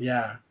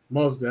 Yeah,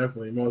 most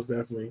definitely,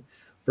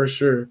 for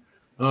sure.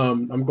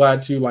 I'm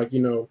glad too, like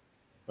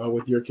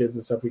with your kids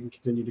and stuff, we can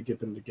continue to get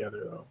them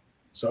together though.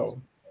 So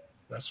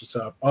that's what's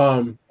up.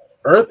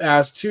 Earth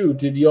asked too,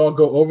 did y'all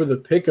go over the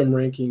pick'em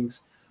rankings?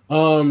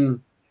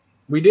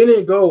 We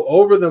didn't go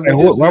over them. Hey,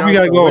 why we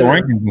gotta go over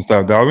rankings and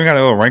stuff, dog? We gotta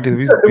go over rankings.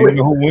 We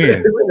know who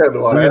wins.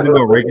 We didn't do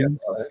no rankings.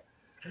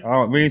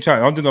 We ain't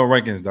trying. Don't do no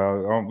rankings,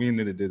 dog. We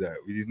didn't do that.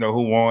 We just know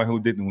who won, who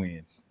didn't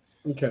win.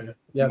 Okay,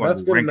 yeah,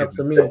 that's good enough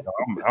for me.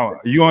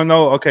 You want to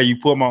know? Okay, you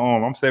pull my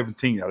arm. I'm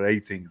 17 out of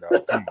 18,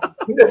 dog.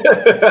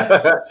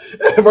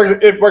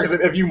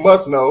 If you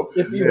must know,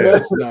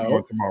 must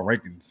know. My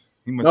rankings.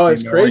 No,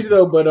 it's crazy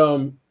though. But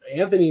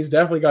Anthony's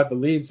definitely got the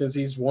lead since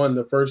he's won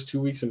the first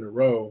 2 weeks in a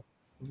row.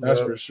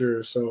 That's for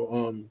sure.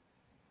 So,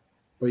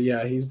 but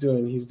yeah, he's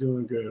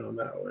doing good on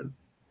that one.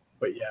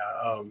 But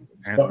yeah,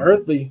 but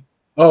Earthly,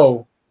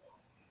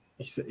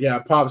 he said, yeah,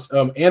 Pops.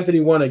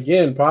 Anthony won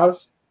again,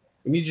 Pops.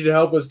 We need you to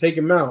help us take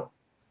him out.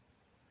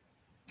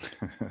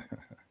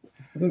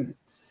 But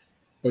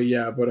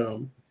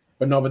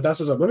that's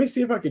what's up. Let me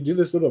see if I could do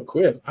this little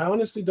quiz. I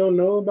honestly don't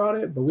know about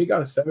it, but we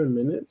got 7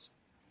 minutes,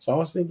 so I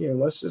was thinking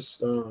let's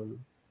just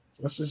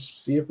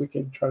see if we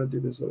can try to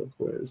do this little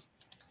quiz.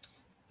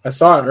 I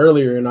saw it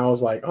earlier and I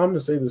was like, I'm gonna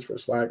save this for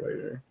Slack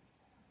later.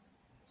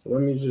 So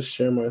let me just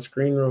share my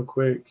screen real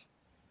quick,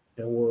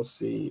 and we'll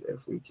see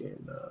if we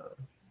can.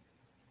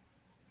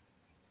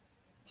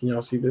 Can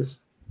y'all see this?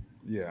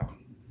 Yeah.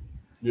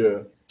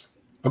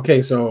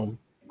 Okay, so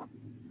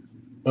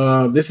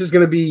this is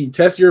going to be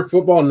test your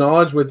football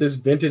knowledge with this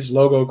vintage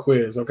logo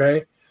quiz,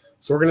 okay?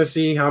 So we're going to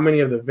see how many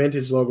of the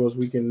vintage logos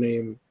we can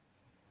name.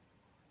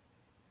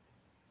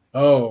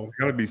 Oh. It's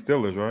got to be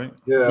Steelers, right?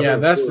 Yeah,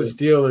 that's the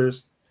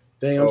Steelers.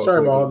 Dang, I'm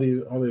sorry about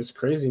all this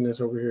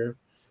craziness over here.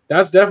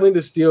 That's definitely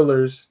the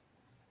Steelers,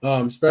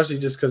 especially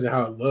just because of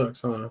how it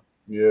looks, huh?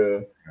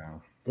 Yeah.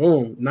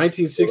 Boom,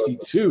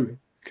 1962.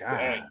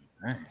 God.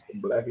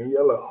 Black and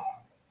yellow.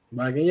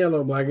 Black and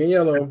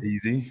yellow. That's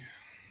easy.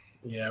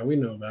 Yeah, we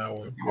know that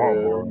one.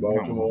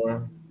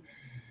 Baltimore.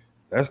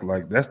 That's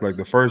like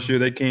the first year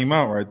they came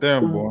out right there,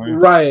 boy.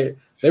 Right.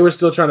 They were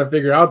still trying to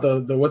figure out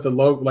the what the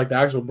logo, like the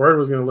actual bird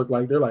was going to look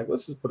like. They're like,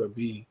 let's just put a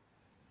B.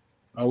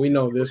 Oh, we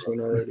know this one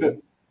already.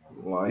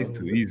 It's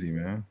too easy,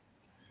 man.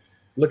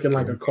 Looking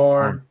like a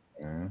car.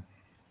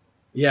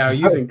 Yeah,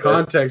 using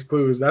context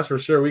clues. That's for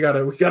sure. We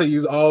gotta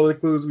use all the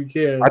clues we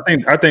can.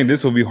 I think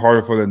this will be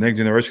harder for the next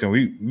generation.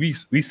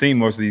 We seen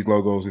most of these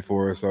logos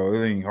before, so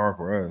it ain't hard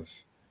for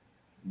us.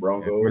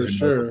 Broncos, for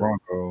sure.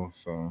 Broncos.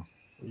 So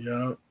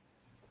yeah,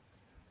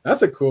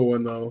 that's a cool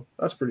one though.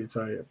 That's pretty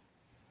tight.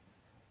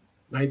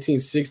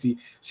 1960.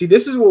 See,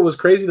 this is what was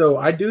crazy though.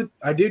 I did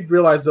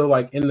realize though,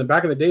 like in the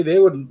back of the day, they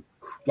would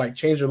like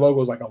change their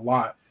logos like a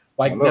lot.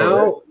 Like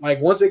now, right?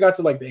 Like once they got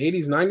to like the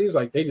 80s, 90s,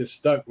 like they just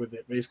stuck with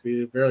it.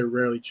 Basically, it very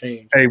rarely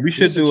changed. Hey, we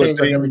should do change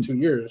like every 2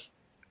 years.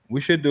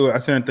 We should do it. I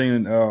seen a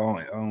thing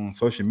on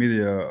social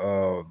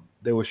media.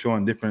 They were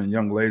showing different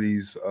young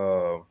ladies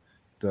the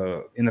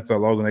NFL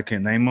logo. And they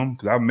can't name them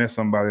because I met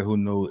somebody who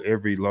knew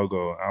every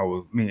logo.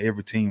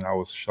 Every team. I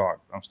was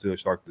shocked. I'm still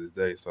shocked to this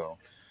day. So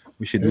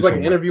we should. It's like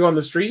an interview on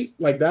the street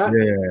like that.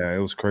 Yeah, it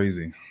was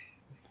crazy.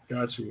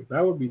 Got you.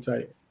 That would be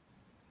tight.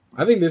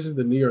 I think this is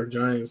the New York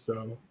Giants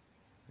though.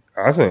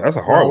 That's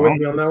a hard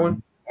one. On that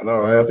one? I know,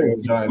 right? I think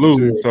the Giants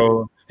blue, too.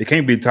 So it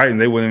can't be Titans.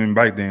 They wouldn't even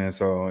back then.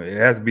 So it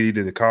has to be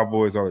either the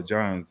Cowboys or the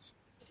Giants.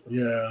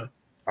 Yeah.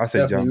 I say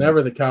definitely Giants.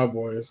 never the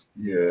Cowboys.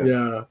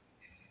 Yeah.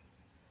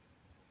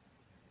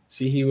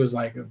 See, he was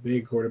like a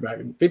big quarterback.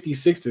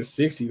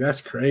 56-60.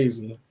 That's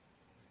crazy.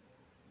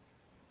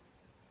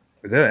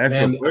 Is that an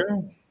actual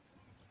player?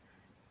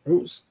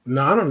 Oops.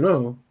 No, I don't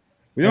know.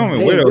 We don't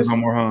even wear those no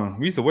more, huh?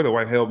 We used to wear the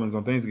white helmets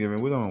on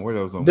Thanksgiving. We don't wear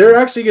those no more. They're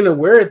actually going to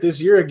wear it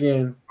this year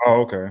again.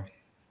 Oh, okay.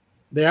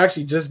 They're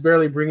actually just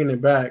barely bringing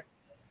it back.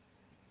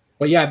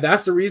 But yeah,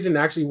 that's the reason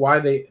actually why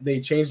they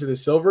changed to the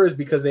silver is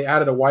because they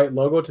added a white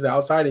logo to the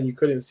outside and you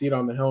couldn't see it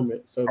on the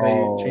helmet. So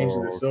they changed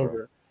to the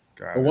silver.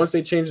 But once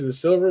they changed to the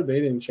silver,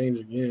 they didn't change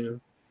again.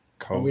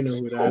 We know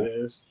who that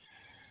is.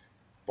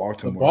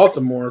 Baltimore. The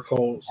Baltimore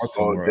Colts.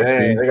 Oh,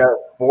 dang. They got it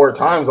 4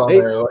 times on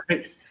there.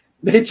 Like,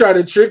 they tried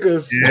to trick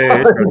us. Yeah, they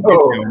tried to get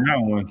you on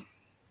that one.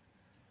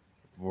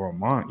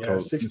 Vermont. Yeah,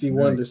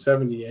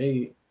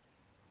 61-78.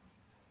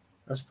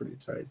 That's pretty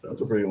tight, though.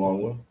 That's a pretty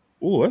long one.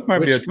 Ooh, that might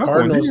be a tough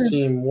Cardinals one.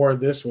 team wore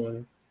this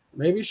one?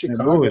 Maybe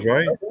Chicago, Blues,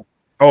 right?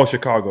 Oh,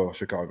 Chicago.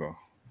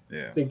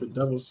 Yeah. I think the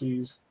double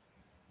C's.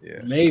 Yeah.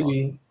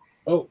 Maybe.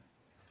 Oh,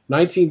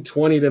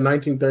 1920 to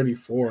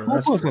 1934.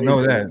 I'm supposed to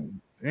know that.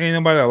 Ain't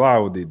nobody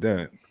alive who did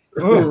that.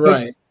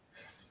 Right.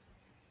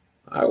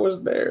 I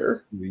was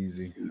there.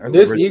 Easy.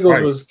 This Eagles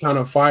was kind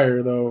of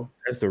fire, though.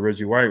 That's the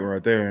Reggie White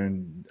right there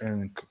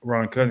and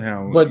Ron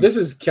Cunningham. But this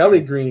is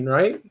Kelly Green,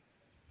 right?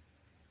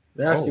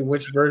 They're asking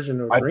which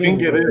version of green. I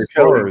think it is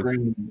Kelly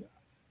Green.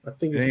 I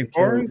think it's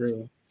Kelly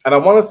Green. And I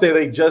want to say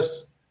they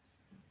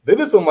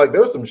did some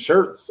there were some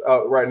shirts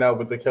out right now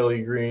with the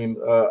Kelly Green.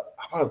 I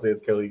want to say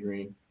it's Kelly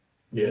Green.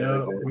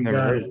 Yeah, we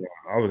got it.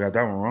 I would got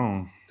that one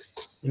wrong.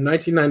 In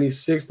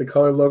 1996, the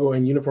color logo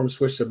and uniform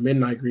switched to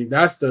midnight green.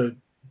 That's the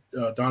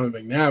Donovan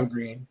McNabb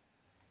green.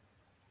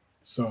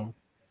 So,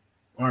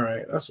 all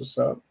right, that's what's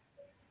up.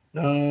 I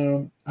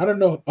don't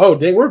know. Oh,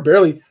 dang, we're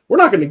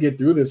not going to get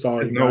through this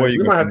all. No way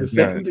we might have to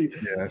say.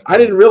 Yeah, I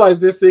didn't realize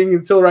this thing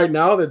until right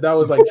now that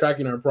was like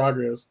tracking our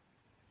progress.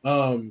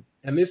 And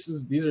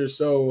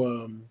these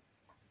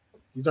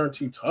aren't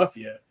too tough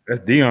yet. That's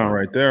Deion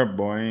right there,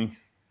 boy.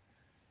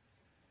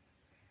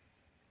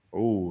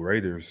 Oh,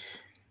 Raiders.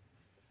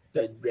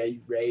 The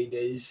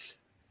Raiders.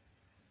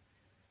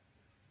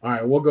 All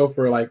right,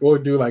 we'll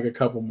do a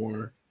couple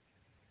more.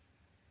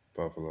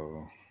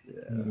 Buffalo.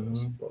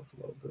 Yeah,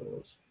 Buffalo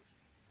Bills.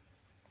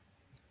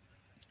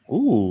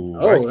 Ooh.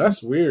 Oh,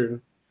 that's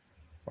weird.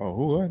 Oh,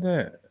 who was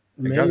that?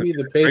 Maybe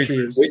the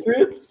Patriots.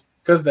 Patriots?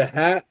 Because the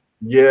hat.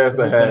 Yeah, it's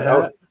the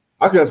hat.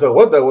 I couldn't tell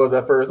what that was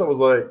at first. I was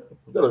like,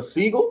 is that a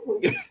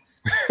seagull?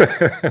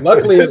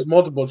 Luckily, it's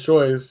multiple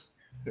choice.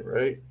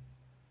 Right.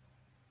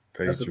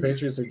 Patriots. That's the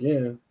Patriots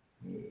again.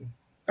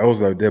 That was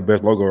like their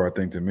best logo, I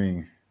think, to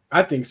me.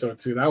 I think so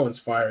too. That one's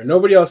fire.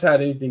 Nobody else had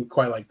anything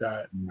quite like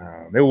that.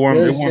 No, they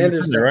won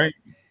Sanders, right?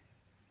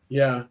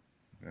 Yeah.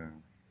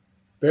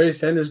 Barry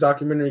Sanders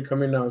documentary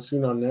coming out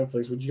soon on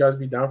Netflix. Would you guys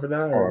be down for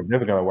that? Oh, I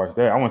never gotta watch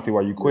that. I want to see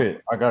why you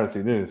quit. I gotta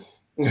see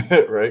this.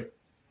 Right.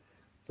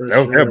 That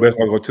was their best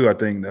logo too. I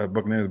think the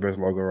Buccaneers' best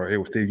logo right here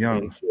with Steve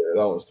Young. Yeah,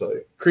 that was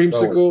tight.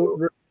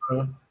 Creamsicle.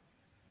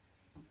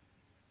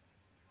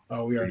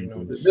 We already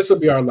know this. This will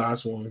be our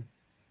last one.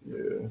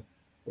 Yeah,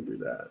 we'll do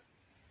that.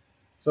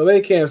 So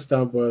they can't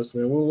stump us,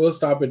 man. We'll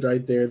stop it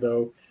right there,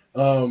 though.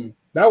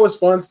 That was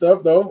fun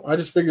stuff, though. I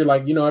just figured,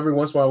 every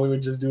once in a while we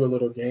would just do a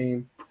little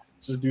game,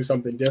 just do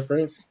something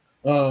different.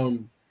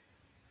 Kelly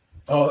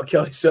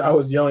said I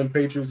was yelling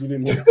Patriots. You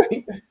didn't hear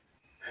me.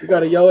 You got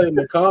to yell it in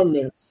the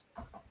comments.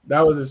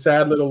 That was a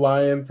sad little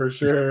lion for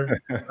sure.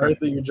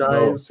 Everything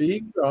Giants.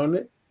 See, on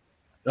it.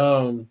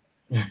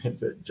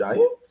 Is it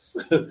Giants?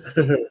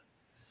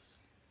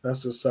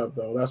 That's what's up,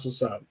 though. That's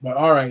what's up. But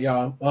all right,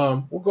 y'all.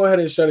 We'll go ahead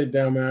and shut it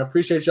down, man. I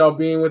appreciate y'all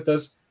being with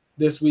us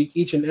this week,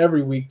 each and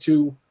every week,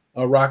 too,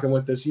 rocking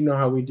with us. You know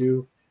how we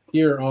do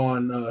here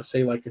on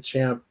Say Like a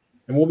Champ.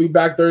 And we'll be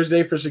back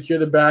Thursday for Secure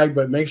the Bag,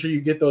 but make sure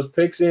you get those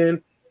picks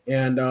in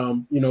and,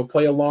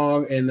 play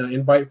along and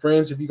invite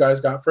friends if you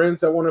guys got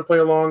friends that want to play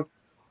along.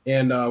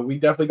 And we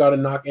definitely got to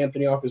knock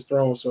Anthony off his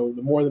throne. So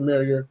the more the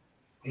merrier.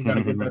 We got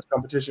to get that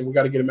competition. We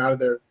got to get him out of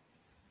there.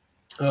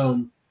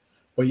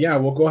 But yeah,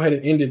 we'll go ahead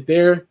and end it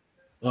there.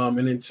 And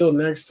until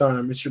next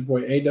time, it's your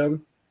boy A-Dub.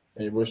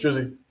 And your boy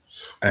Strizzy.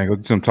 Hey, go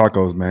get some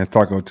tacos, man. It's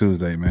Taco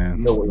Tuesday,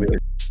 man. No way.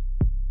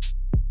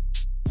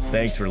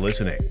 Thanks for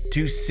listening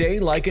to Say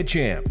Like a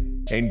Champ.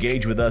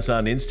 Engage with us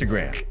on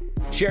Instagram.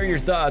 Share your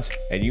thoughts,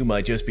 and you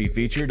might just be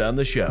featured on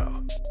the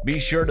show. Be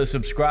sure to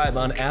subscribe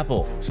on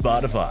Apple,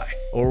 Spotify,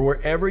 or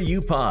wherever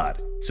you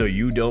pod so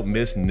you don't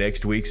miss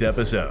next week's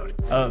episode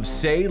of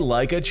Say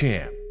Like a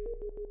Champ.